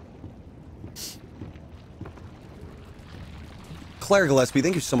 Claire Gillespie,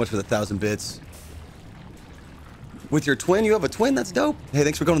 thank you so much for the 1,000 bits. With your twin, you have a twin? That's dope. Hey,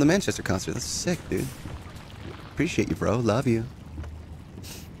 thanks for going to the Manchester concert. That's sick, dude. Appreciate you, bro. Love you.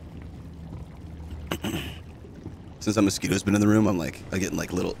 Since a mosquito's been in the room, I'm getting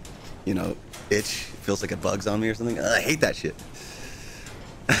like little, you know, itch. Feels like it bugs on me or something. I hate that shit.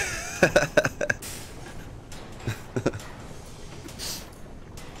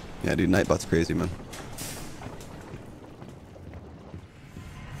 Yeah, dude, Nightbot's crazy, man.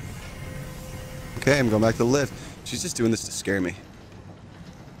 Okay, I'm going back to the lift. She's just doing this to scare me.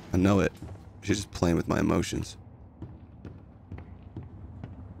 I know it. She's just playing with my emotions.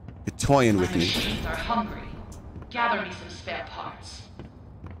 You're toying with My me. machines are hungry. Gather me some spare parts.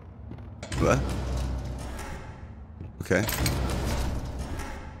 What? Okay.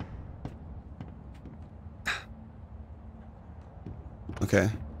 Okay.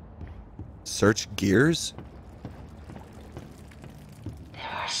 Search gears? There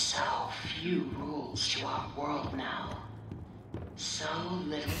are so few rules to our world now. So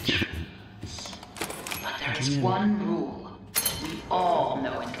little truths. But there is one rule we all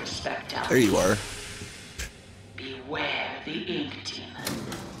know and respect out There you are. Beware the ink demon.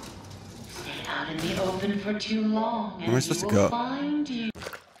 Stay out in the open for too long, and Where am I supposed you to will go? find you.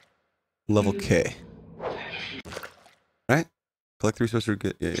 Level K. For if you Right? Collect 3 sources.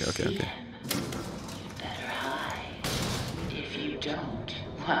 Good. Yeah, okay, see okay. him, you'd better hide. If you don't,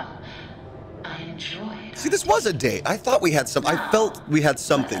 well, I enjoy it. See, this was a date. I thought we had some. I felt we had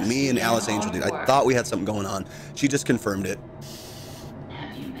something. Me and Alice Angel did. I thought we had something going on. She just confirmed it.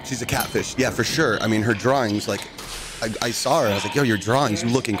 Have you met She's a catfish. Yeah, for sure. I mean, her drawings, like, I saw her. I was like, yo, your drawings, you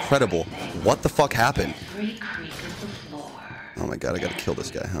look incredible. What the fuck happened? every creak of the floor? Oh my god, I gotta kill this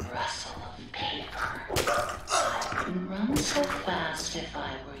guy, huh? Rustle of paper. I couldn't run so fast if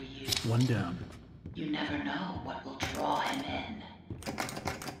I were you. One down. You never know what will draw him in.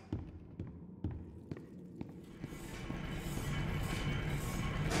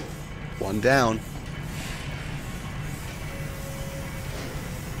 One down.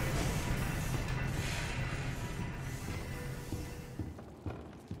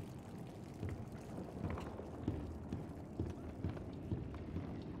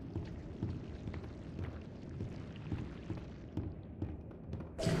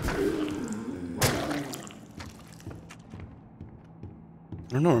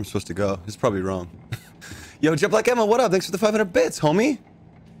 I don't know where I'm supposed to go. It's probably wrong. Yo, Jet Black Emma, what up? Thanks for the 500 bits, homie.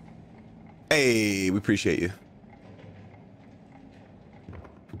 Hey, we appreciate you.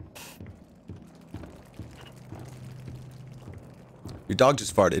 Your dog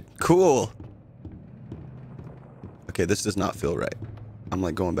just farted. Cool. Okay, this does not feel right. I'm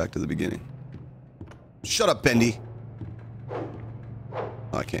like going back to the beginning. Shut up, Bendy.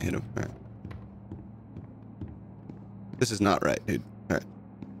 Oh, I can't hit him. All right. This is not right, dude. All right.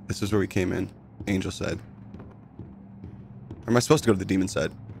 This is where we came in. Angel said. I am I supposed to go to the demon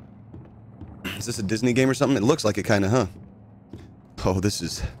side? Is this a Disney game or something? It looks like it kind of, huh? Oh,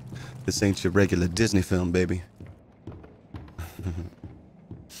 this ain't your regular Disney film, baby.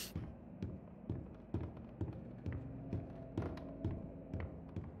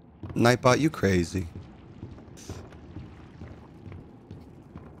 Nightbot, you crazy.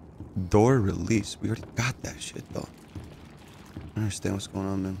 Door release. We already got that shit though. I don't understand what's going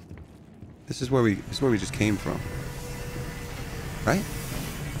on, man. This is where we just came from. Right?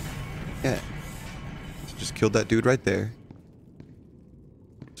 Yeah. Just killed that dude right there.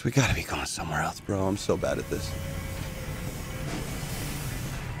 So we gotta be going somewhere else, bro. I'm so bad at this.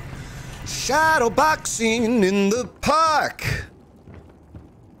 Shadow boxing in the park.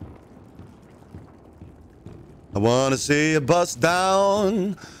 I wanna see you bust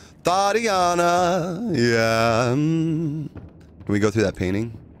down, Tatiana. Yeah. Can we go through that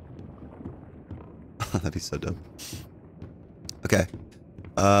painting? That'd be so dope. Okay.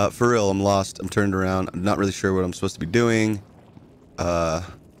 For real, I'm lost. I'm turned around. I'm not really sure what I'm supposed to be doing. Alright,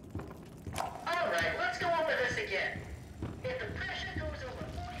 let's go over this again. If the pressure goes over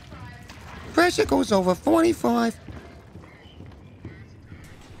 45... Pressure goes over 45.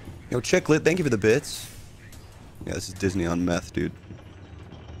 Yo, Chicklet, thank you for the bits. Yeah, this is Disney on meth, dude.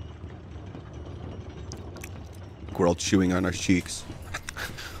 We're all chewing on our cheeks.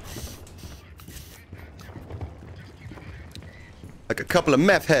 Like a couple of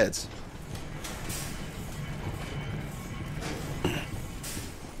meth heads.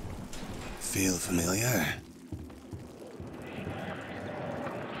 Feel familiar?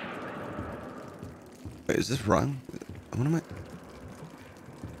 Wait, is this wrong? What am I...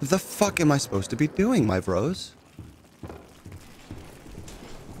 What the fuck am I supposed to be doing, my bros?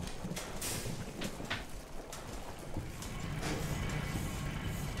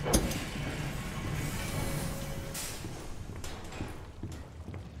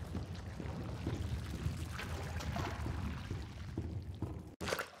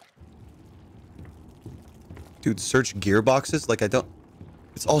 Dude, search gearboxes? Like, I don't...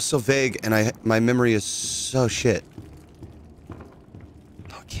 It's all so vague, and my memory is so shit.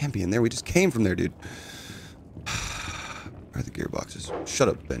 No, it can't be in there. We just came from there, dude. Where are the gearboxes? Shut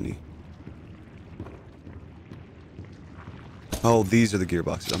up, Bendy. Oh, these are the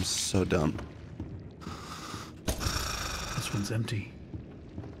gearboxes. I'm so dumb. This one's empty.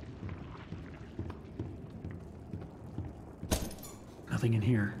 Nothing in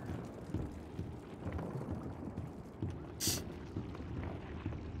here.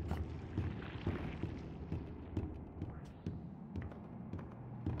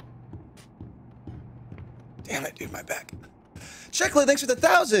 Damn it, dude, my back. Checklet, thanks for the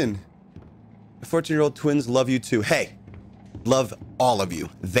 1,000. My 14-year-old twins love you too. Hey, love all of you.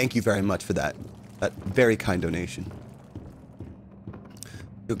 Thank you very much for that. That very kind donation.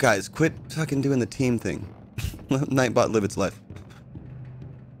 Yo, guys, quit fucking doing the team thing. Let Nightbot live its life.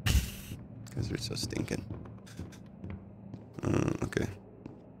 Guys are so stinking. Okay.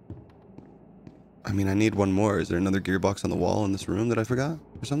 I mean, I need one more. Is there another gearbox on the wall in this room that I forgot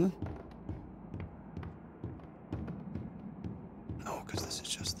or something? No, because this is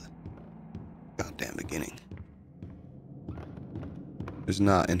just the goddamn beginning. There's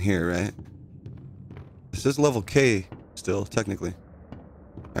not in here, right? This is level K still, technically.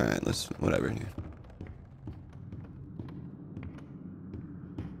 Alright, let's... whatever here.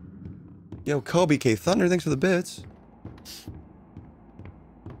 Yo, Kobe K Thunder, thanks for the bits.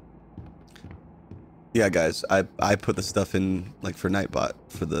 Yeah, guys, I put the stuff in, like, for Nightbot,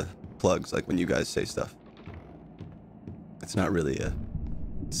 for the plugs, like, when you guys say stuff. It's not really a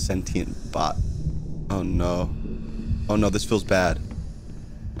sentient bot. Oh, no. Oh, no, this feels bad.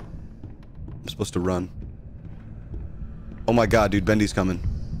 I'm supposed to run. Oh, my God, dude, Bendy's coming.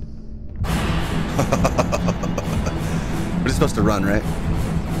 We're just supposed to run, right?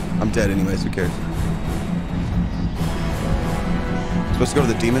 I'm dead anyways, who cares? Supposed to go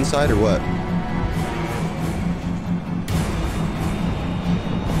to the demon side, or what?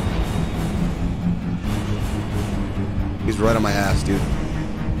 He's right on my ass, dude.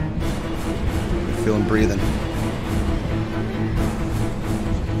 I feel him breathing.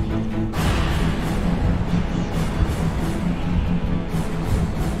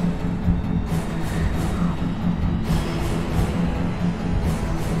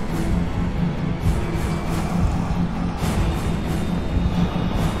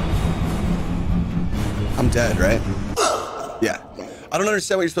 I'm dead, right? Yeah. I don't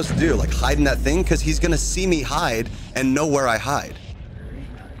understand what you're supposed to do. Like, hide in that thing? Because he's going to see me hide and know where I hide.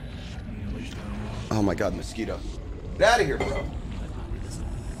 Oh my God, mosquito. Get out of here, bro.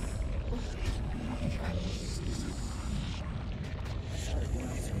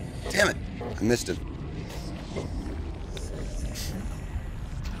 I missed him.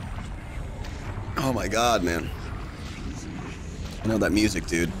 Oh my god, man. I know that music,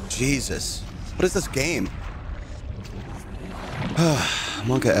 dude. Jesus. What is this game?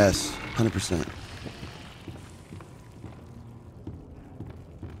 Monka S. 100%.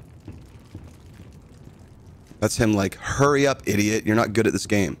 That's him like, hurry up, idiot. You're not good at this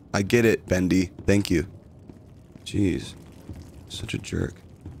game. I get it, Bendy. Thank you. Jeez. Such a jerk.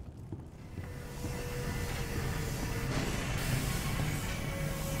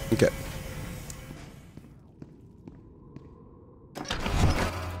 Okay.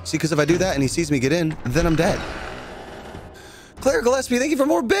 See, because if I do that and he sees me get in, then I'm dead. Claire Gillespie, thank you for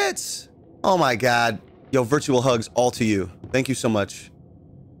more bits. Oh my god. Yo, virtual hugs all to you. Thank you so much.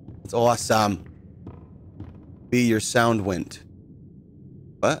 It's awesome. Be your sound wind.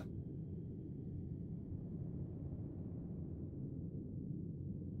 What?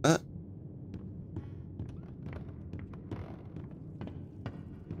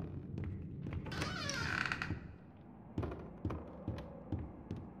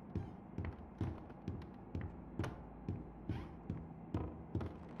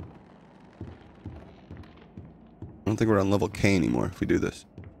 I don't think we're on level K anymore if we do this.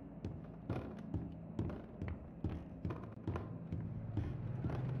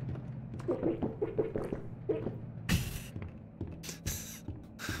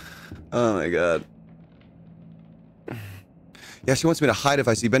 Oh my god. Yeah, she wants me to hide if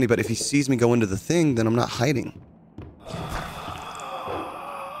I see Bendy, but if he sees me go into the thing, then I'm not hiding.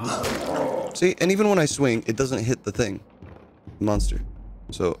 See, and even when I swing, it doesn't hit the thing. The monster.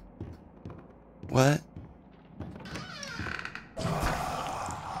 So... What?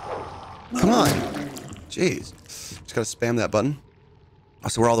 Come on! Jeez. Just gotta spam that button. Oh,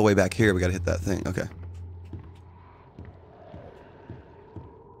 so we're all the way back here. We gotta hit that thing. Okay.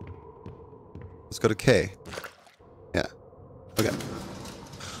 Let's go to K. Yeah. Okay.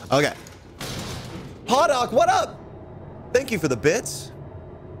 Okay. Hawdog, what up? Thank you for the bits.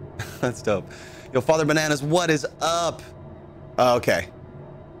 That's dope. Yo, Father Bananas, what is up? Oh, okay.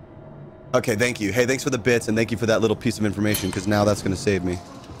 Okay, thank you. Hey, thanks for the bits, and thank you for that little piece of information, because now that's going to save me.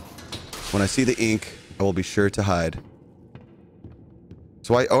 When I see the ink, I will be sure to hide.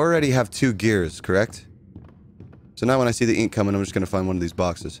 So I already have 2 gears, correct? So now when I see the ink coming, I'm just going to find one of these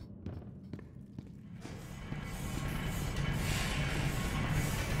boxes.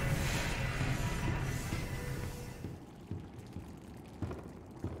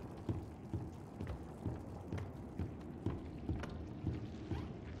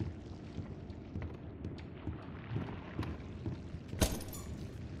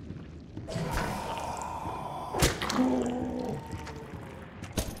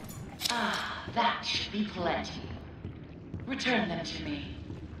 That should be plenty. Return them to me.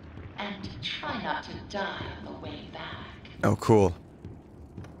 And try not to die on the way back. Oh, cool.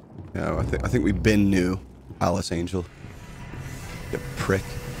 Yeah, I think we been new, Alice Angel. You prick.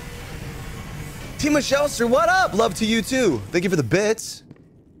 Team Shelster, what up? Love to you too. Thank you for the bits.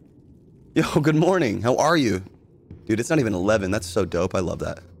 Yo, good morning. How are you? Dude, it's not even 11. That's so dope. I love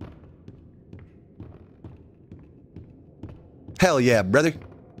that. Hell yeah, brother.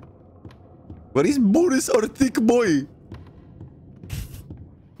 What is bonus out of thick boy?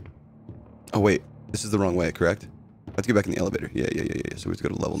 Oh wait, this is the wrong way, correct? I have to get back in the elevator. Yeah. So we have to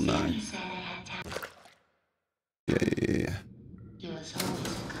go to level 9. Yeah.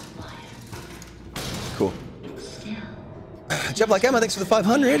 Cool. Jeff like Emma, thanks for the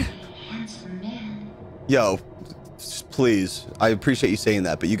 500. Yo, please. I appreciate you saying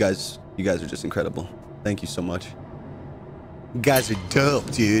that, but you guys are just incredible. Thank you so much. You guys are dope,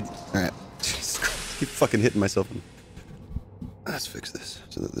 dude. Alright. Jesus Christ. I keep fucking hitting myself. Let's fix this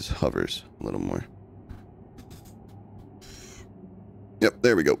so that this hovers a little more. Yep,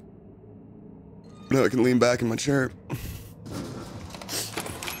 there we go. Now I can lean back in my chair. You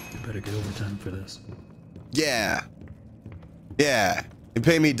better get overtime for this. Yeah. Yeah. You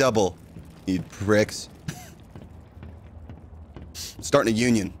pay me double, you pricks. Starting a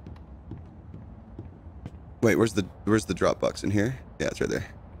union. Wait, where's the drop box in here? Yeah, it's right there.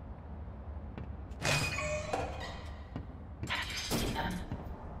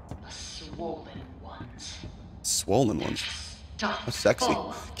 Swollen ones. How sexy.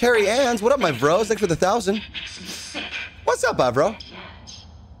 Carrie Ann's, what up, my bros? Thanks for the 1,000. What's up, bro?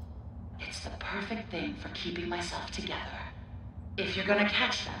 It's the perfect thing for keeping myself together. If you're gonna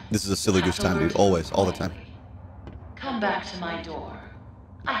catch them, this is a silly goose time, dude. Always, all the time. Come back to my door.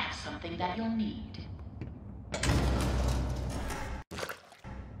 I have something that you'll need.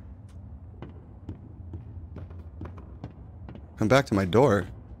 Come back to my door.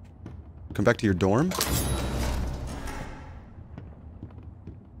 Come back to your dorm?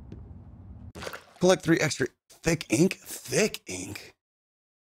 Collect 3 extra thick ink? Thick ink?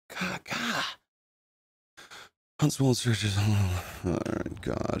 God. Unswollen searches. Alright,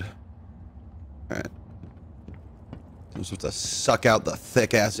 God. Alright. I'm supposed to suck out the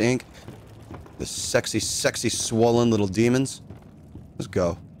thick-ass ink. The sexy, swollen little demons. Let's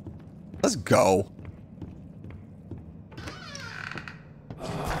go. Let's go.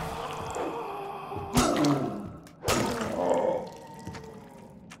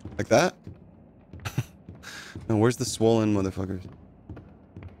 Like that? No, where's the swollen motherfuckers?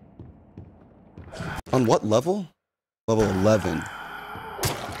 On what level? Level 11.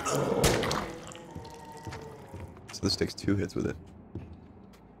 So this takes 2 hits with it.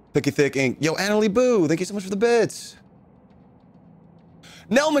 Thicky thick ink. Yo, Annalie Boo, thank you so much for the bits.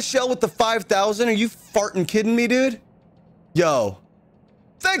 Nell Michelle with the 5,000. Are you farting kidding me, dude? Yo.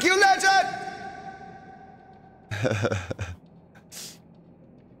 Thank you, legend!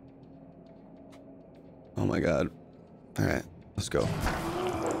 Oh my god. Alright, let's go.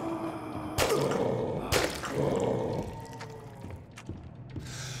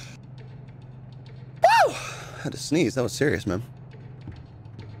 Woo! Had to sneeze. That was serious, man.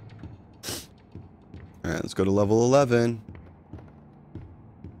 Alright, let's go to level 11.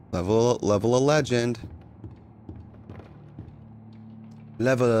 Level of legend.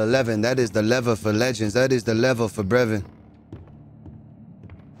 Level 11. That is the level for legends. That is the level for Brevin. I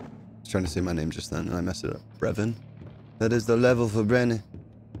was trying to say my name just then and I messed it up. Brevin. That is the level for Brennan.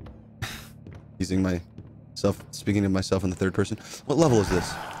 Using myself, speaking of myself in the third person. What level is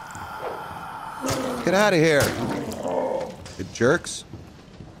this? Get out of here. You jerks.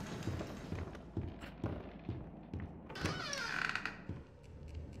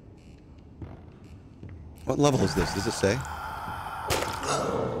 What level is this? Does it say?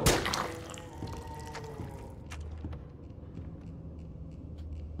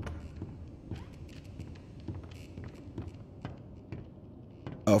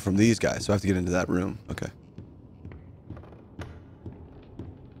 Oh, from these guys. So I have to get into that room. Okay.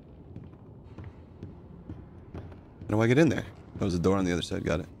 How do I get in there? Oh, there's a door on the other side.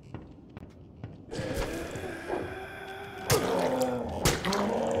 Got it.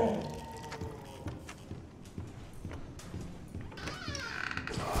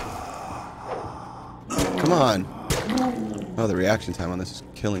 Come on. Oh, the reaction time on this is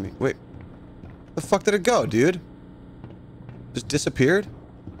killing me. Wait. The fuck did it go, dude? Just disappeared?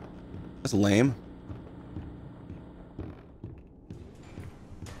 That's lame.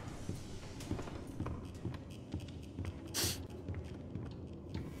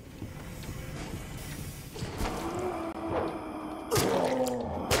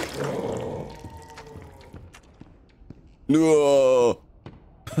 No.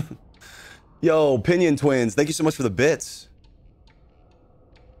 Yo, Pinion Twins, thank you so much for the bits.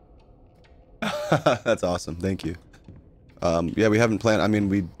 That's awesome. Thank you. Yeah, we haven't planned. I mean,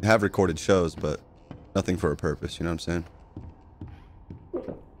 we have recorded shows, but nothing for a purpose. You know what I'm saying?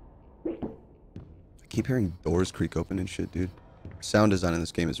 I keep hearing doors creak open and shit, dude. Sound design in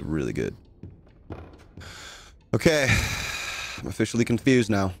this game is really good. Okay. I'm officially confused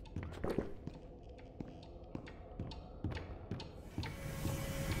now.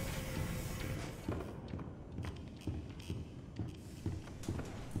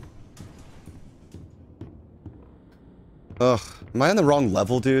 Ugh, am I on the wrong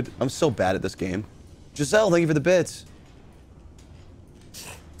level, dude? I'm so bad at this game. Giselle, thank you for the bits.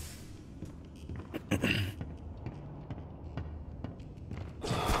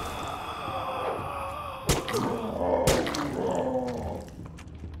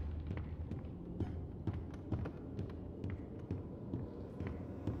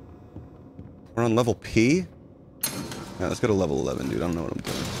 We're on level P? Yeah, let's go to level 11, dude. I don't know what I'm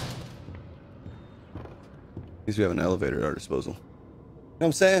doing. At least we have an elevator at our disposal. You know what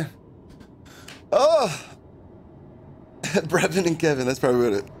I'm saying? Oh! Brevin and Kevin, that's probably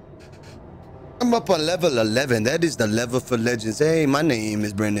what it... I'm up on level 11. That is the level for legends. Hey, my name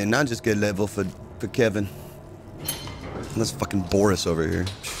is Brendon. I just get level for Kevin. And that's fucking Boris over here.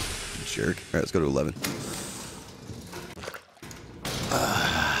 Jerk. Alright, let's go to 11.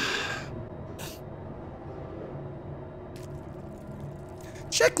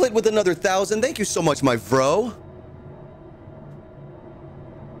 Checklit with another 1,000. Thank you so much, my bro.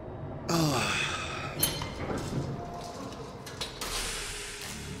 Oh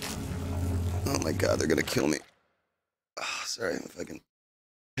my god, they're gonna kill me. Oh, sorry, my fucking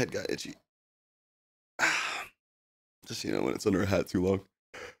head got itchy. Just, you know, when it's under a hat too long.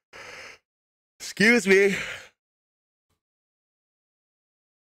 Excuse me.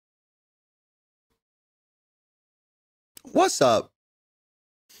 What's up?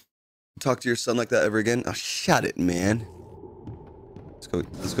 Talk to your son like that ever again? Oh, shut it, man.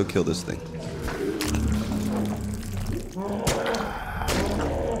 Let's go kill this thing.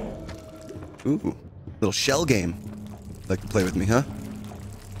 Ooh, little shell game. Like to play with me, huh?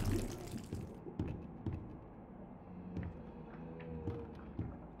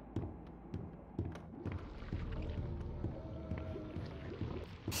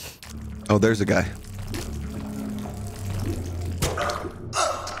 Oh, there's a guy.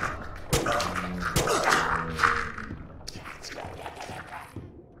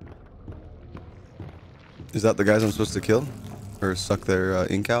 Is that the guys I'm supposed to kill? Or suck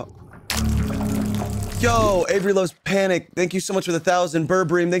their ink out? Yo, Avery loves Panic. Thank you so much for the 1,000.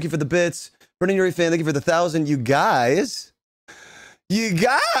 Burbream, thank you for the bits. Brendon Urie fan, thank you for the 1,000. You guys. You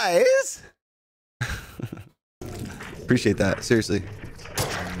guys. Appreciate that. Seriously.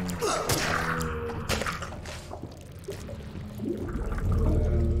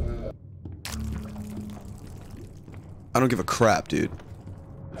 I don't give a crap, dude.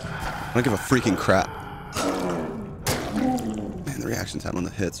 I don't give a freaking crap. Man, the reaction time on the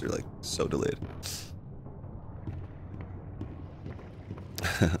hits are like so delayed.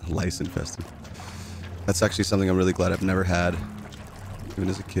 Lice infested. That's actually something I'm really glad I've never had. Even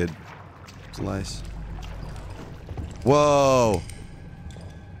as a kid. It's lice. Whoa!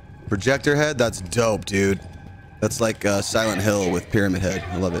 Projector head? That's dope, dude. That's like Silent Hill with Pyramid Head.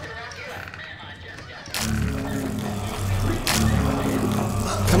 I love it.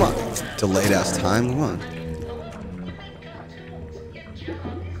 Come on. Delayed ass time. Come on.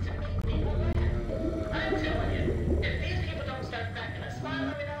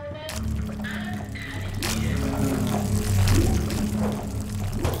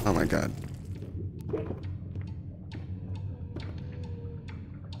 Oh my god. Am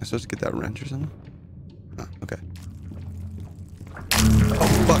I supposed to get that wrench or something? Oh, okay.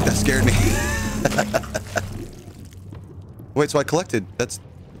 Oh fuck, that scared me. Wait, so I collected. That's...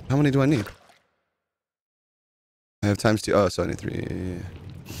 How many do I need? I have times 2. Oh, so I need 3. Yeah.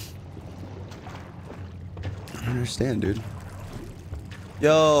 I don't understand, dude.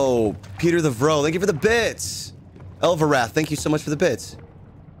 Yo, Peter the Vro, thank you for the bits. Elvarath, thank you so much for the bits.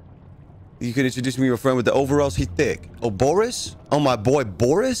 You could introduce me to your friend with the overalls. He thick. Oh, Boris? Oh, my boy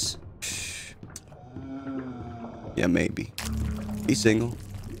Boris? Yeah, maybe. He's single.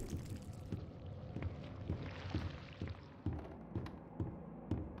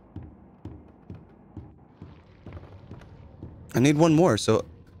 I need one more, so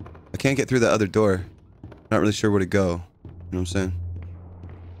I can't get through the other door. Not really sure where to go. You know what I'm saying?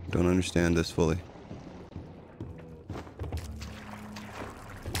 Don't understand this fully.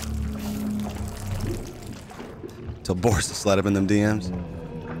 Tell Boris to slide up in them DMs.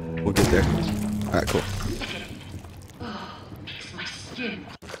 We'll get there. Alright, cool. Oh, makes my skin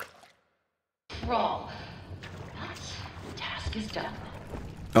crawl. But the task is done.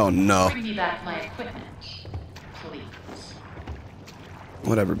 Oh no. Bring me back my equipment, please.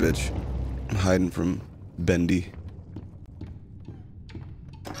 Whatever, bitch. I'm hiding from Bendy.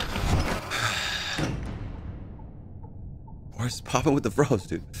 Where's popping with the froze,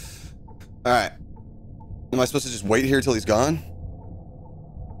 dude? Alright. Am I supposed to just wait here till he's gone?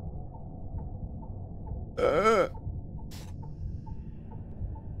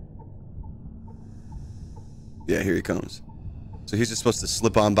 Yeah, here he comes. So he's just supposed to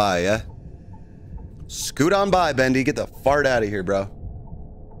slip on by, yeah? Scoot on by, Bendy. Get the fart out of here, bro.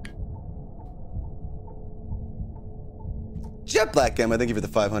 Jet Black Gamma, thank you for the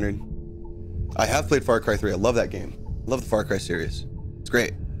 500. I have played Far Cry 3. I love that game. I love the Far Cry series. It's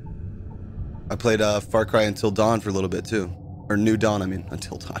great. I played Far Cry Until Dawn for a little bit too. Or New Dawn, I mean.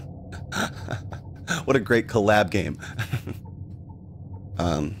 Until Dawn. What a great collab game.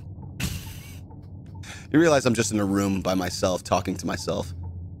 You realize I'm just in a room by myself talking to myself.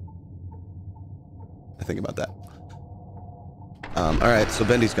 I think about that. Alright, so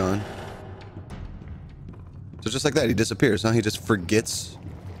Bendy's gone. So just like that, he disappears, huh? He just forgets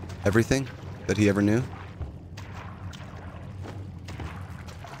everything that he ever knew.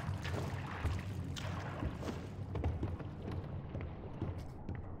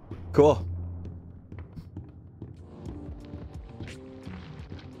 Cool.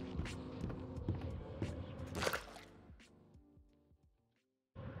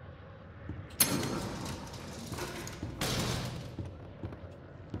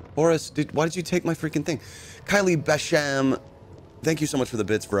 Boris, why did you take my freaking thing? Kylie Basham, thank you so much for the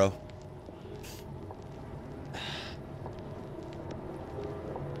bits, bro.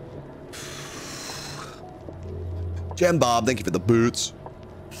 Jam Bob, thank you for the boots.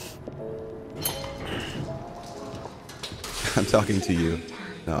 I'm talking to you.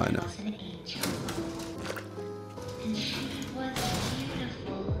 No, I know. Was an angel. And she was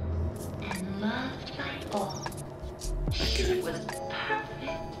beautiful and loved by all. She was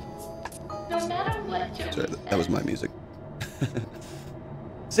perfect. No matter what Joey Sorry, said. that was my music.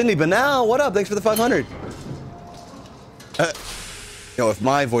 Cindy Banal, what up? Thanks for the 500. Yo, if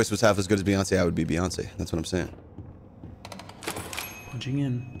my voice was half as good as Beyonce, I would be Beyonce. That's what I'm saying. Punching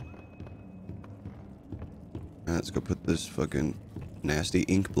in. Alright, let's go put this fucking nasty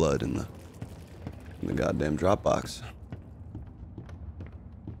ink blood in the goddamn Dropbox.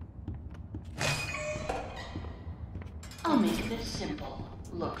 I'll make this simple.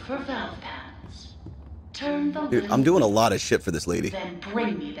 Look for valve pads. Turn the Dude, I'm doing a lot of shit for this lady. Then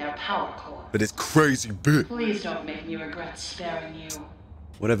bring me their power core. But it's crazy, bitch. Please don't make me regret sparing you.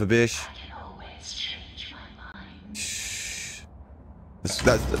 Whatever, bitch. I can always change my mind. Shh.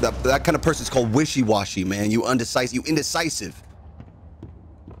 That kind of person's called wishy-washy, man. You undecisive. You indecisive.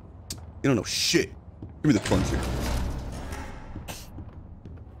 You don't know shit. Give me the plunger.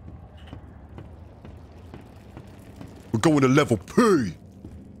 We're going to level P.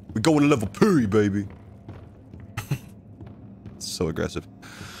 We're going to level P, baby. It's so aggressive.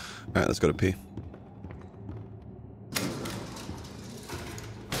 All right, let's go to P.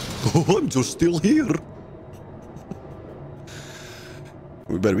 Oh, I'm just still here.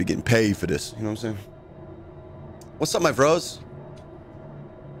 We better be getting paid for this. You know what I'm saying? What's up, my bros?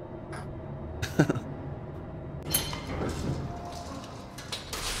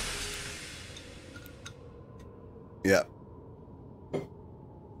 Yeah.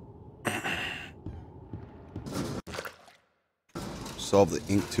 Solve the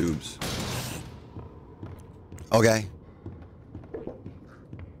ink tubes. Okay.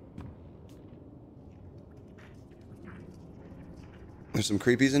 There's some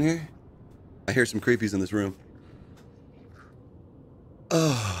creepies in here? I hear some creepies in this room.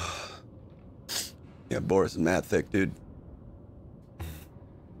 Oh. Yeah, Boris is mad thick, dude.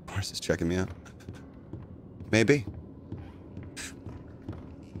 Boris is checking me out. Maybe.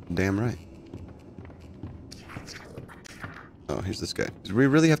 Damn right. Oh, here's this guy. Do we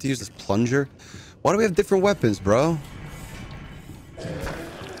really have to use this plunger? Why do we have different weapons, bro?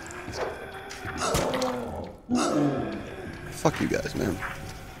 Fuck you guys, man.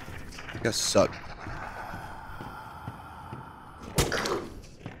 You guys suck.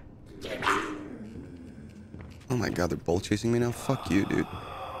 Oh my god, they're both chasing me now? Fuck you, dude.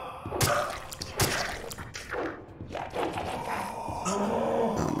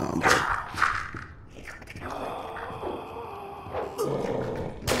 Oh no, I'm dead.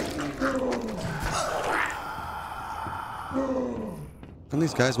 Some of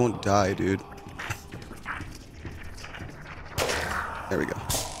these guys won't die, dude. There we go.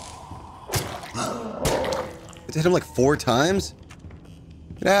 It hit him like 4 times?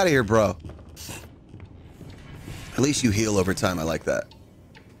 Get out of here, bro. At least you heal over time. I like that.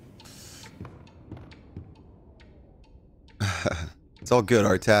 It's all good,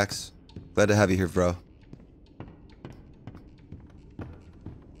 Artax. Glad to have you here, bro.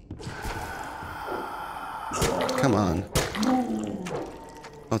 Come on.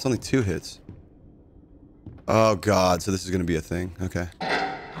 Oh, it's only 2 hits. Oh, God. So this is going to be a thing. Okay.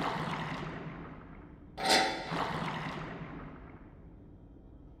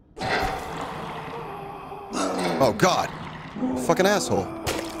 Oh, God. Fucking asshole.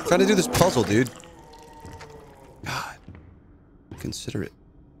 I'm trying to do this puzzle, dude. God. Consider it.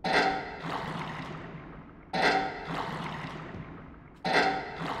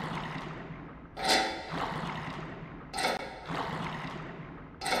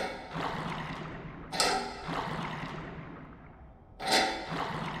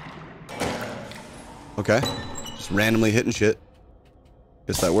 Okay. Just randomly hitting shit.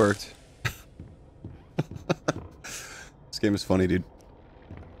 Guess that worked. This game is funny, dude.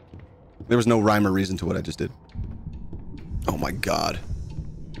 There was no rhyme or reason to what I just did. Oh my god.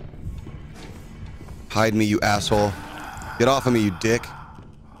 Hide me, you asshole. Get off of me, you dick.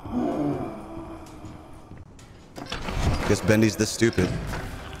 Guess Bendy's this stupid.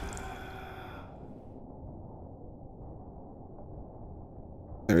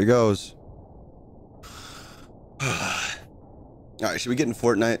 There he goes. Alright, should we get in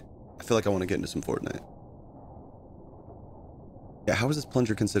Fortnite? I feel like I want to get into some Fortnite. Yeah, how is this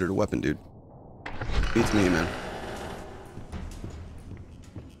plunger considered a weapon, dude? Beats me, man.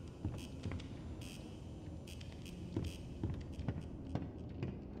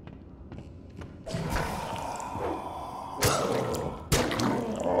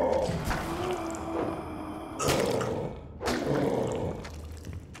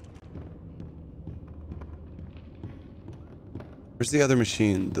 Where's the other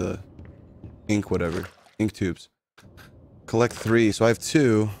machine? The ink whatever. Ink tubes. Collect 3. So I have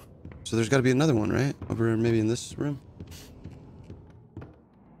 2. So there's got to be another one, right? Over maybe in this room?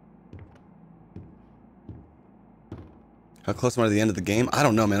 How close am I to the end of the game? I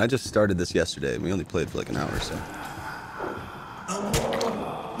don't know, man. I just started this yesterday. We only played for like an hour or so.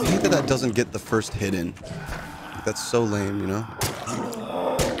 I hate that that doesn't get the first hit in. Like, that's so lame, you know?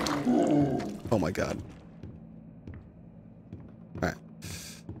 Oh my god. Alright.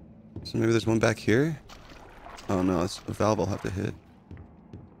 So maybe there's one back here? Oh no, it's a valve I'll have to hit.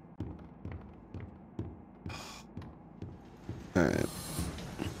 Alright.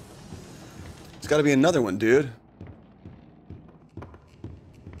 There's gotta be another one, dude.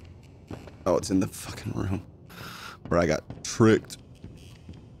 Oh, it's in the fucking room where I got tricked.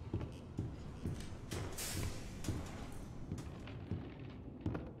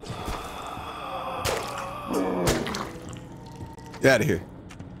 Get out of here.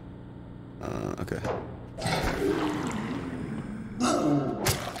 Okay.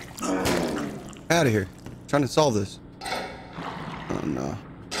 Out of here. I'm trying to solve this. Oh no.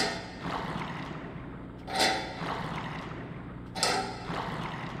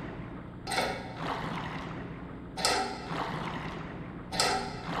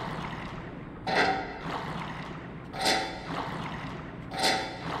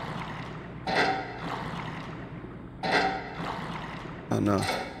 Oh no.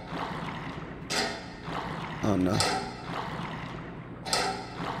 Oh no.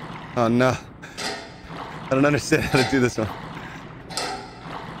 Oh no. I don't understand how to do this one.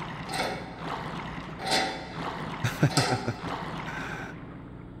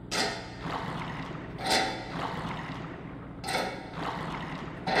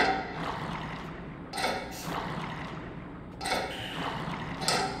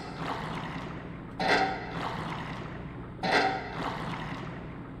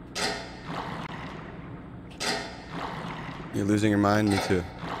 You're losing your mind? Me too.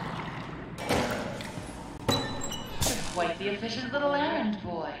 Quite the efficient little errand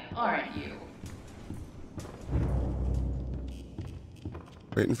boy, aren't you?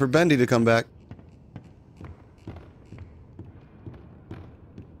 Waiting for Bendy to come back.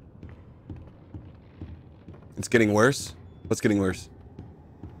 It's getting worse? What's getting worse?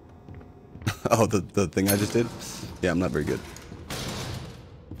 Oh, the thing I just did? Yeah, I'm not very good.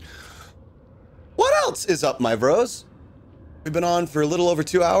 What else is up, my bros? We've been on for a little over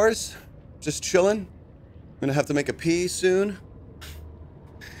 2 hours. Just chilling. I'm gonna have to make a pee soon.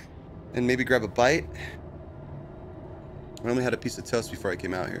 And maybe grab a bite. I only had a piece of toast before I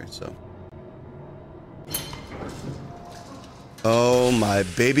came out here, so. Oh, my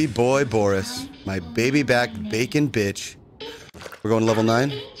baby boy Boris. My baby back bacon bitch. We're going to level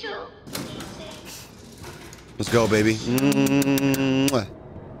 9? Let's go, baby. Mwah.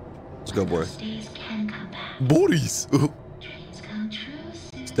 Let's go, Boris. Boris! Ooh.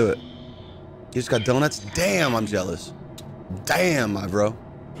 Let's do it. You just got donuts? Damn, I'm jealous. Damn, my bro.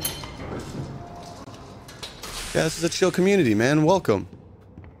 Yeah, this is a chill community, man. Welcome.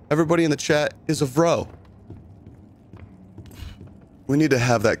 Everybody in the chat is a bro. We need to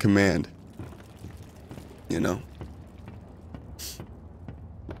have that command. You know?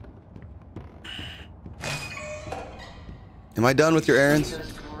 Am I done with your errands?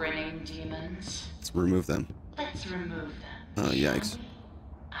 Those grinning demons. Let's remove them. Let's remove them. Oh, yikes.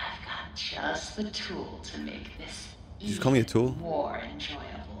 I've got just the tool to make this Did you just call me a tool? more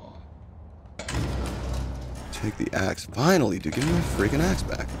enjoyable. Take the axe. Finally, dude. Give me my freaking axe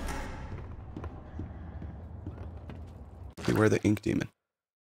back. Beware the ink demon.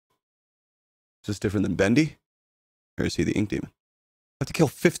 Is this different than Bendy? Or is he the ink demon? I have to kill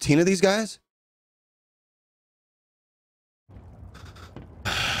 15 of these guys?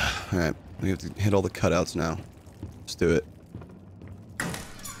 Alright, we have to hit all the cutouts now. Let's do it.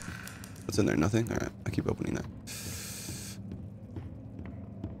 What's in there? Nothing? Alright, I keep opening that.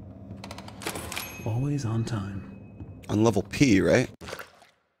 Always on time. On level P, right?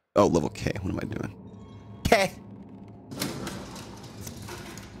 Oh, level K. What am I doing? K!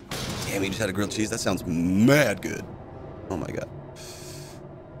 Damn, you just had a grilled cheese? That sounds mad good. Oh my god.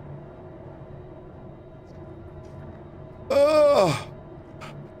 Oh!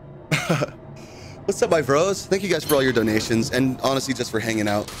 What's up, my bros? Thank you guys for all your donations, and honestly, just for hanging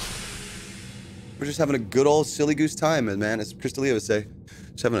out. We're just having a good old silly goose time, man. As Crystalia would say,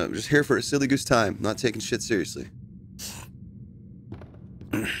 just here for a silly goose time, not taking shit seriously.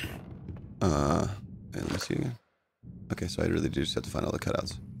 Hey, let me see again. Okay, so I really do just have to find all the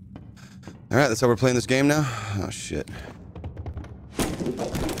cutouts. All right, that's how we're playing this game now. Oh shit.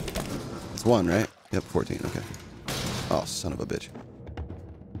 It's 1, right? Yep, 14. Okay. Oh, son of a bitch.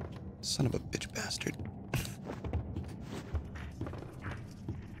 Son of a bitch bastard.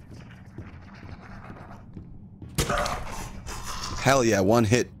 Hell yeah, one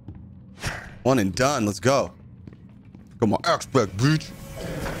hit. One and done. Let's go. Come on, axe back, bitch.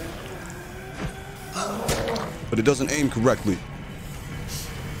 But it doesn't aim correctly.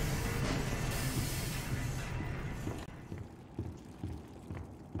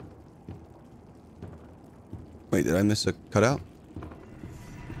 Wait, did I miss a cutout?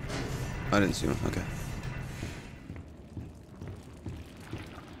 I didn't see one. Okay.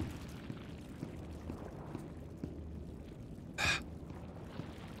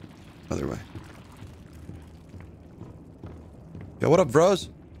 Other way. Yo, what up, bros?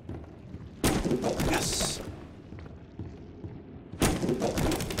 Yes.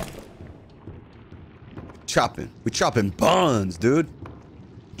 Chopping. We chopping buns, dude.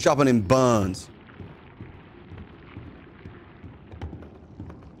 Chopping in buns.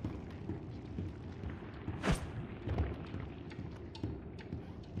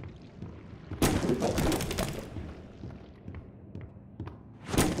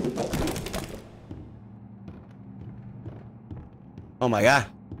 Oh my god.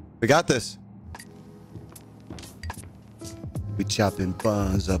 We got this. We chopping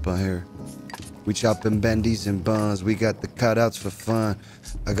buns up on here. We chopping bendies and buns. We got the cutouts for fun.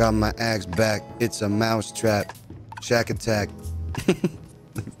 I got my axe back. It's a mouse trap. Shack attack.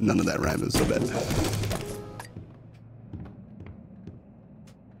 None of that rhyme is so bad.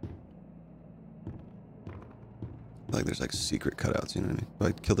 Like there's like secret cutouts, you know what I mean? Do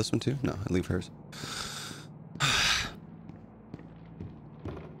I kill this one too? No, I leave hers.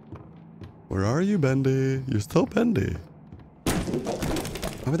 Where are you, Bendy? You're still Bendy.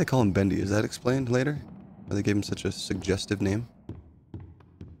 Why would they call him Bendy? Is that explained later? Why they gave him such a suggestive name?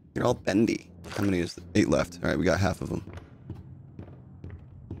 You're all Bendy. How many is there? 8 left. Alright, we got half of them.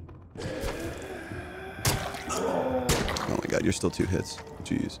 Oh my god, you're still 2 hits.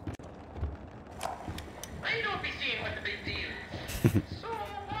 Jeez. I don't be seeing what the big deal is. So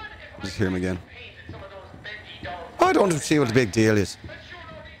what if Just hear him again. painted some of those Bendy dolls? I don't see what the big deal is.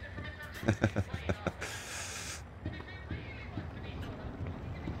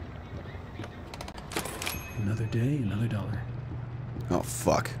 Another day, another dollar. Oh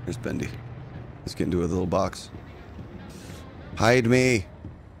fuck, there's Bendy. Let's get into a little box. Hide me.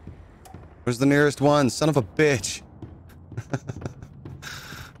 Where's the nearest one? Son of a bitch.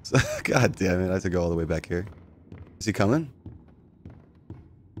 God damn it, I have to go all the way back here. Is he coming?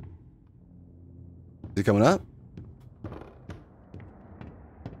 Is he coming up?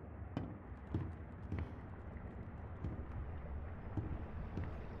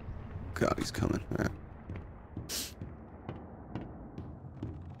 God, he's coming. All right.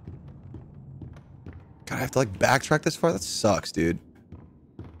 God, I have to like backtrack this far? That sucks, dude.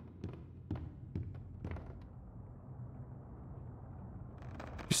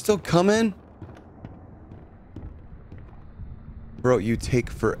 You're still coming? Bro, you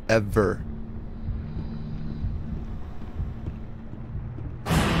take forever.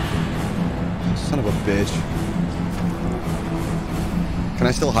 Son of a bitch. Can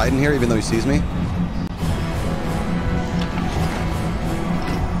I still hide in here even though he sees me?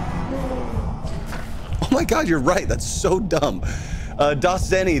 Oh my god, you're right. That's so dumb. Das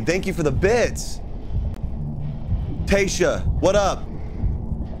Zenny, thank you for the bits. Tasha, what up?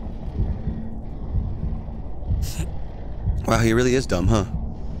 Wow, he really is dumb, huh?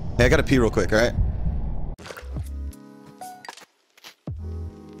 Hey, I gotta pee real quick, alright?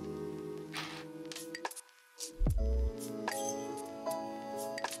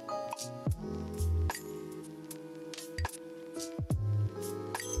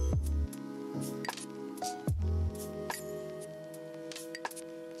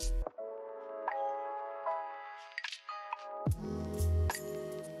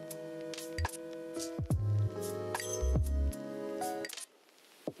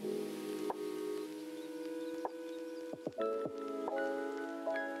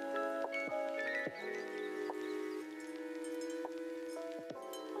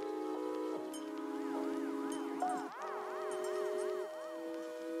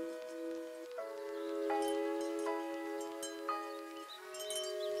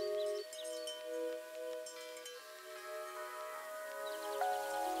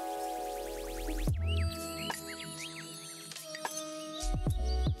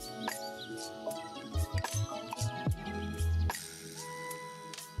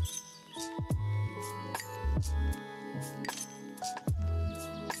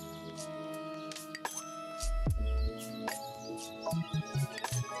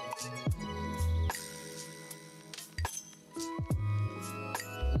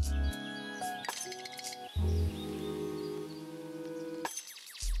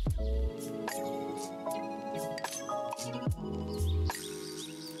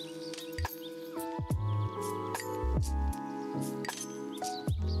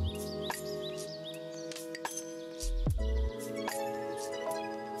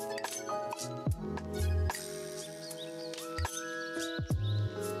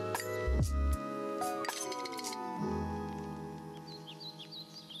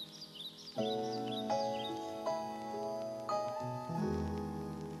 All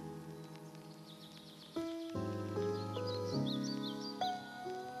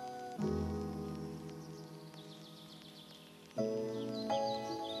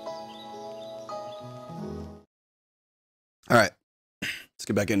right, let's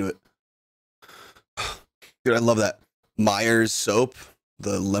get back into it. Dude, I love that Myers soap,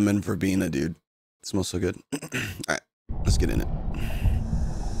 the lemon verbena, dude. It smells so good. All right, let's get in it.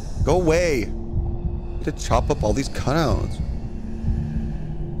 Go away. I need to chop up all these cutouts.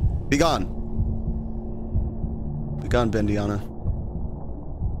 Be gone. Be gone, Bendiana.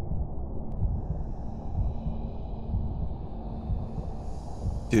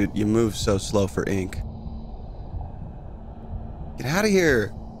 Dude, you move so slow for ink. Get out of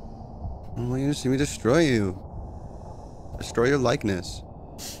here. I don't want you to see me destroy you. Destroy your likeness.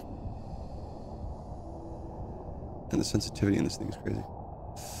 And the sensitivity in this thing is crazy.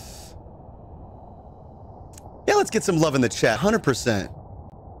 Yeah, let's get some love in the chat. 100%.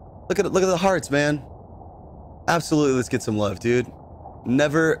 Look at the hearts, man. Absolutely, let's get some love, dude.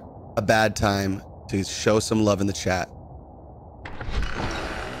 Never a bad time to show some love in the chat.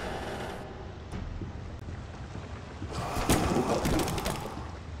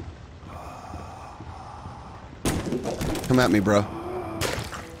 Come at me, bro.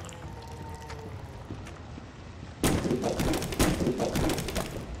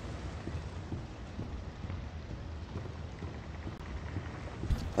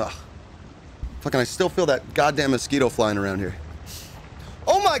 Ugh. Fucking, I still feel that goddamn mosquito flying around here.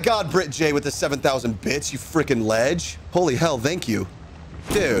 Oh my god, Brit J with the 7,000 bits, you freaking ledge. Holy hell, thank you.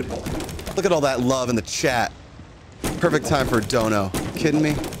 Dude, look at all that love in the chat. Perfect time for a dono. Kidding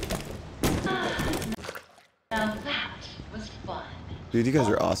me? Now that was fun. Dude, you guys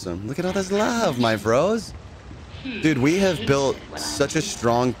are awesome. Look at all this love, my bros. Dude, we have built such a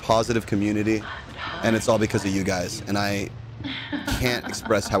strong, positive community, and it's all because of you guys. And I can't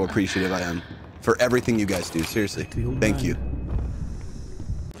express how appreciative I am for everything you guys do. Seriously, thank you.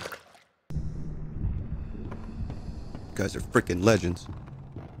 You guys are freaking legends.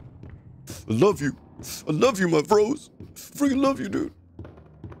 I love you. I love you, my bros. Freaking love you, dude.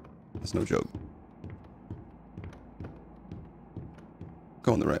 That's no joke.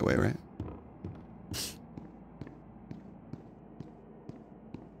 Going the right way, right?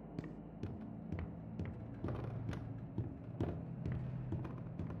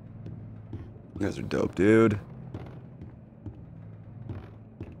 You guys are dope, dude. Am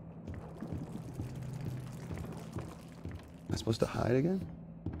I supposed to hide again?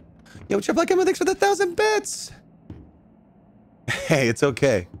 Yo, Trip Like Emma, thanks for the 1,000 bits! Hey, it's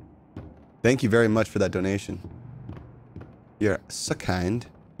okay. Thank you very much for that donation. You're so kind.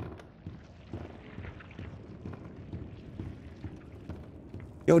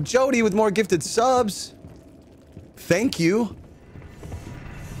 Yo, Jody with more gifted subs. Thank you.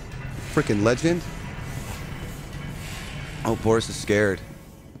 Freaking legend. Oh, Boris is scared.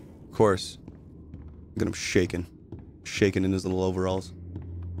 Of course. Look at him shaking. Shaking in his little overalls.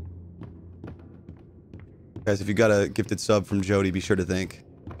 Guys, if you got a gifted sub from Jody, be sure to thank.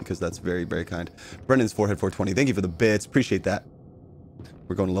 Because that's very, very kind. Brendon's Forehead 420. Thank you for the bits. Appreciate that.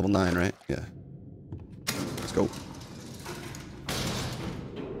 We're going to level 9, right? Yeah. Let's go.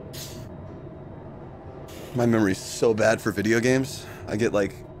 My memory's so bad for video games. I get,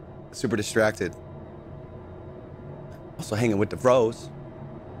 like, super distracted. Also hanging with the bros.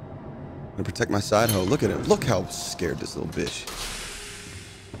 I'm gonna protect my side hoe. Look at him. Look how scared this little bitch.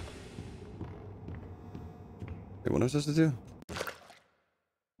 Wait, what am I supposed to do?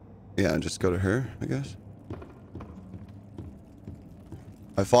 Yeah, and just go to her, I guess.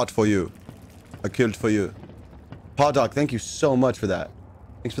 I fought for you. I killed for you. Pawdog, thank you so much for that.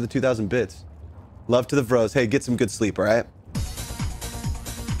 Thanks for the 2,000 bits. Love to the bros. Hey, get some good sleep, alright?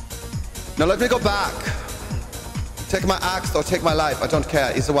 Now let me go back. Take my axe or take my life. I don't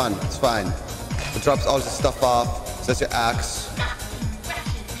care. Either one. It's fine. It drops all this stuff off. Says your axe.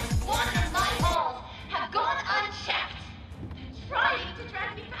 One of my halls have gone unchecked. They're trying to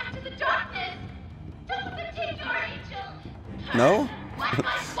drag me back to the darkness. Don't continue, Angel. No?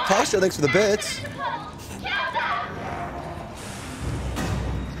 Tasha, thanks for the bits.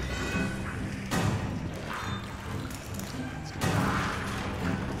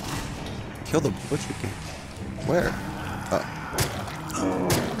 Kill the butcher king. Where? Oh.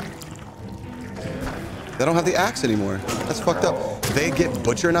 They don't have the axe anymore. That's fucked up. They get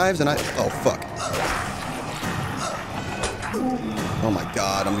butcher knives and I... Oh, fuck. Oh my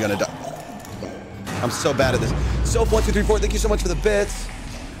god, I'm gonna die. I'm so bad at this. Soap1234, thank you so much for the bits.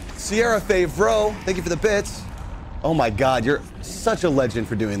 Sierra Favro, thank you for the bits. Oh my god, you're such a legend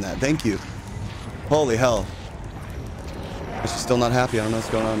for doing that. Thank you. Holy hell. She's still not happy. I don't know what's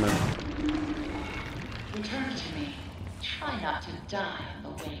going on, man. Return to me. Try not to die on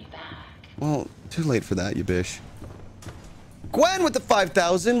the way back. Well, too late for that, you bish. Gwen with the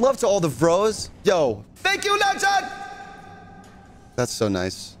 5,000. Love to all the bros. Yo, thank you, legend! That's so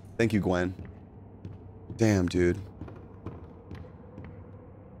nice. Thank you, Gwen. Damn, dude.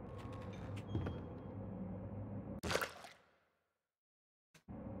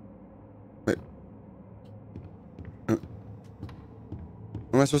 Wait. Where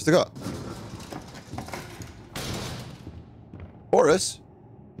am I supposed to go? Horace?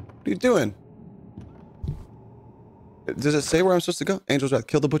 What are you doing? Does it say where I'm supposed to go? Angel's Wrath.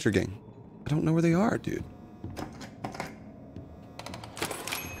 Kill the Butcher Gang. I don't know where they are, dude.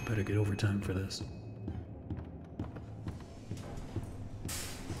 I better get overtime for this.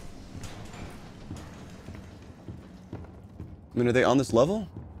 I mean, are they on this level?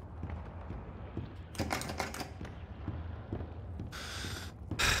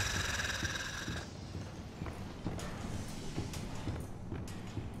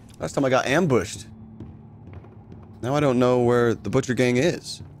 Last time I got ambushed. Now I don't know where the Butcher Gang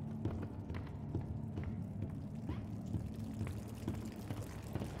is.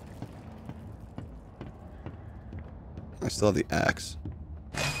 I still have the axe.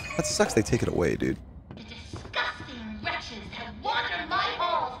 That sucks they take it away, dude. The disgusting wretches have wandered my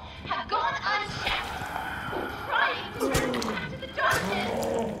halls, have gone unchecked, trying to turn us back to the darkness.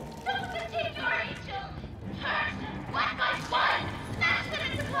 Don't continue, your angel. Curse them one by one. Smash them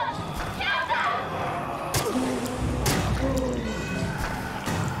into blood. Kill them.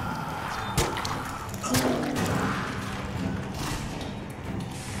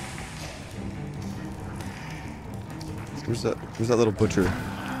 Where's that little butcher?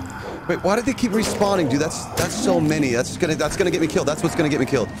 Wait, why did they keep respawning, dude? That's so many. That's gonna get me killed. That's what's gonna get me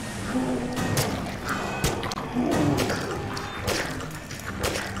killed.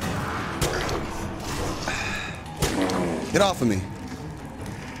 Get off of me.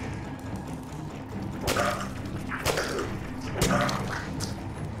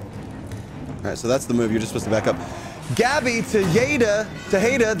 Alright, so that's the move. You're just supposed to back up. Gabby to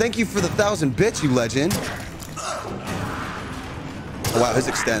Hada, thank you for the 1,000 bits, you legend. Wow, his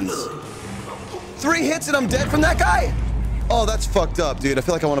extends. 3 hits and I'm dead from that guy? Oh, that's fucked up, dude. I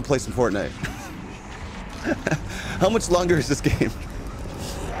feel like I want to play some Fortnite. How much longer is this game?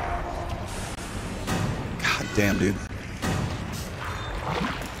 God damn, dude.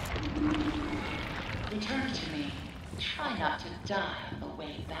 Return to me. Try not to die on the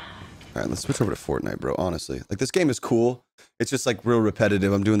way back. All right, let's switch over to Fortnite, bro. Honestly, like this game is cool. It's just like real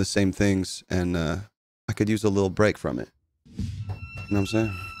repetitive. I'm doing the same things, and I could use a little break from it. You know what I'm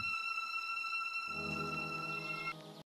saying?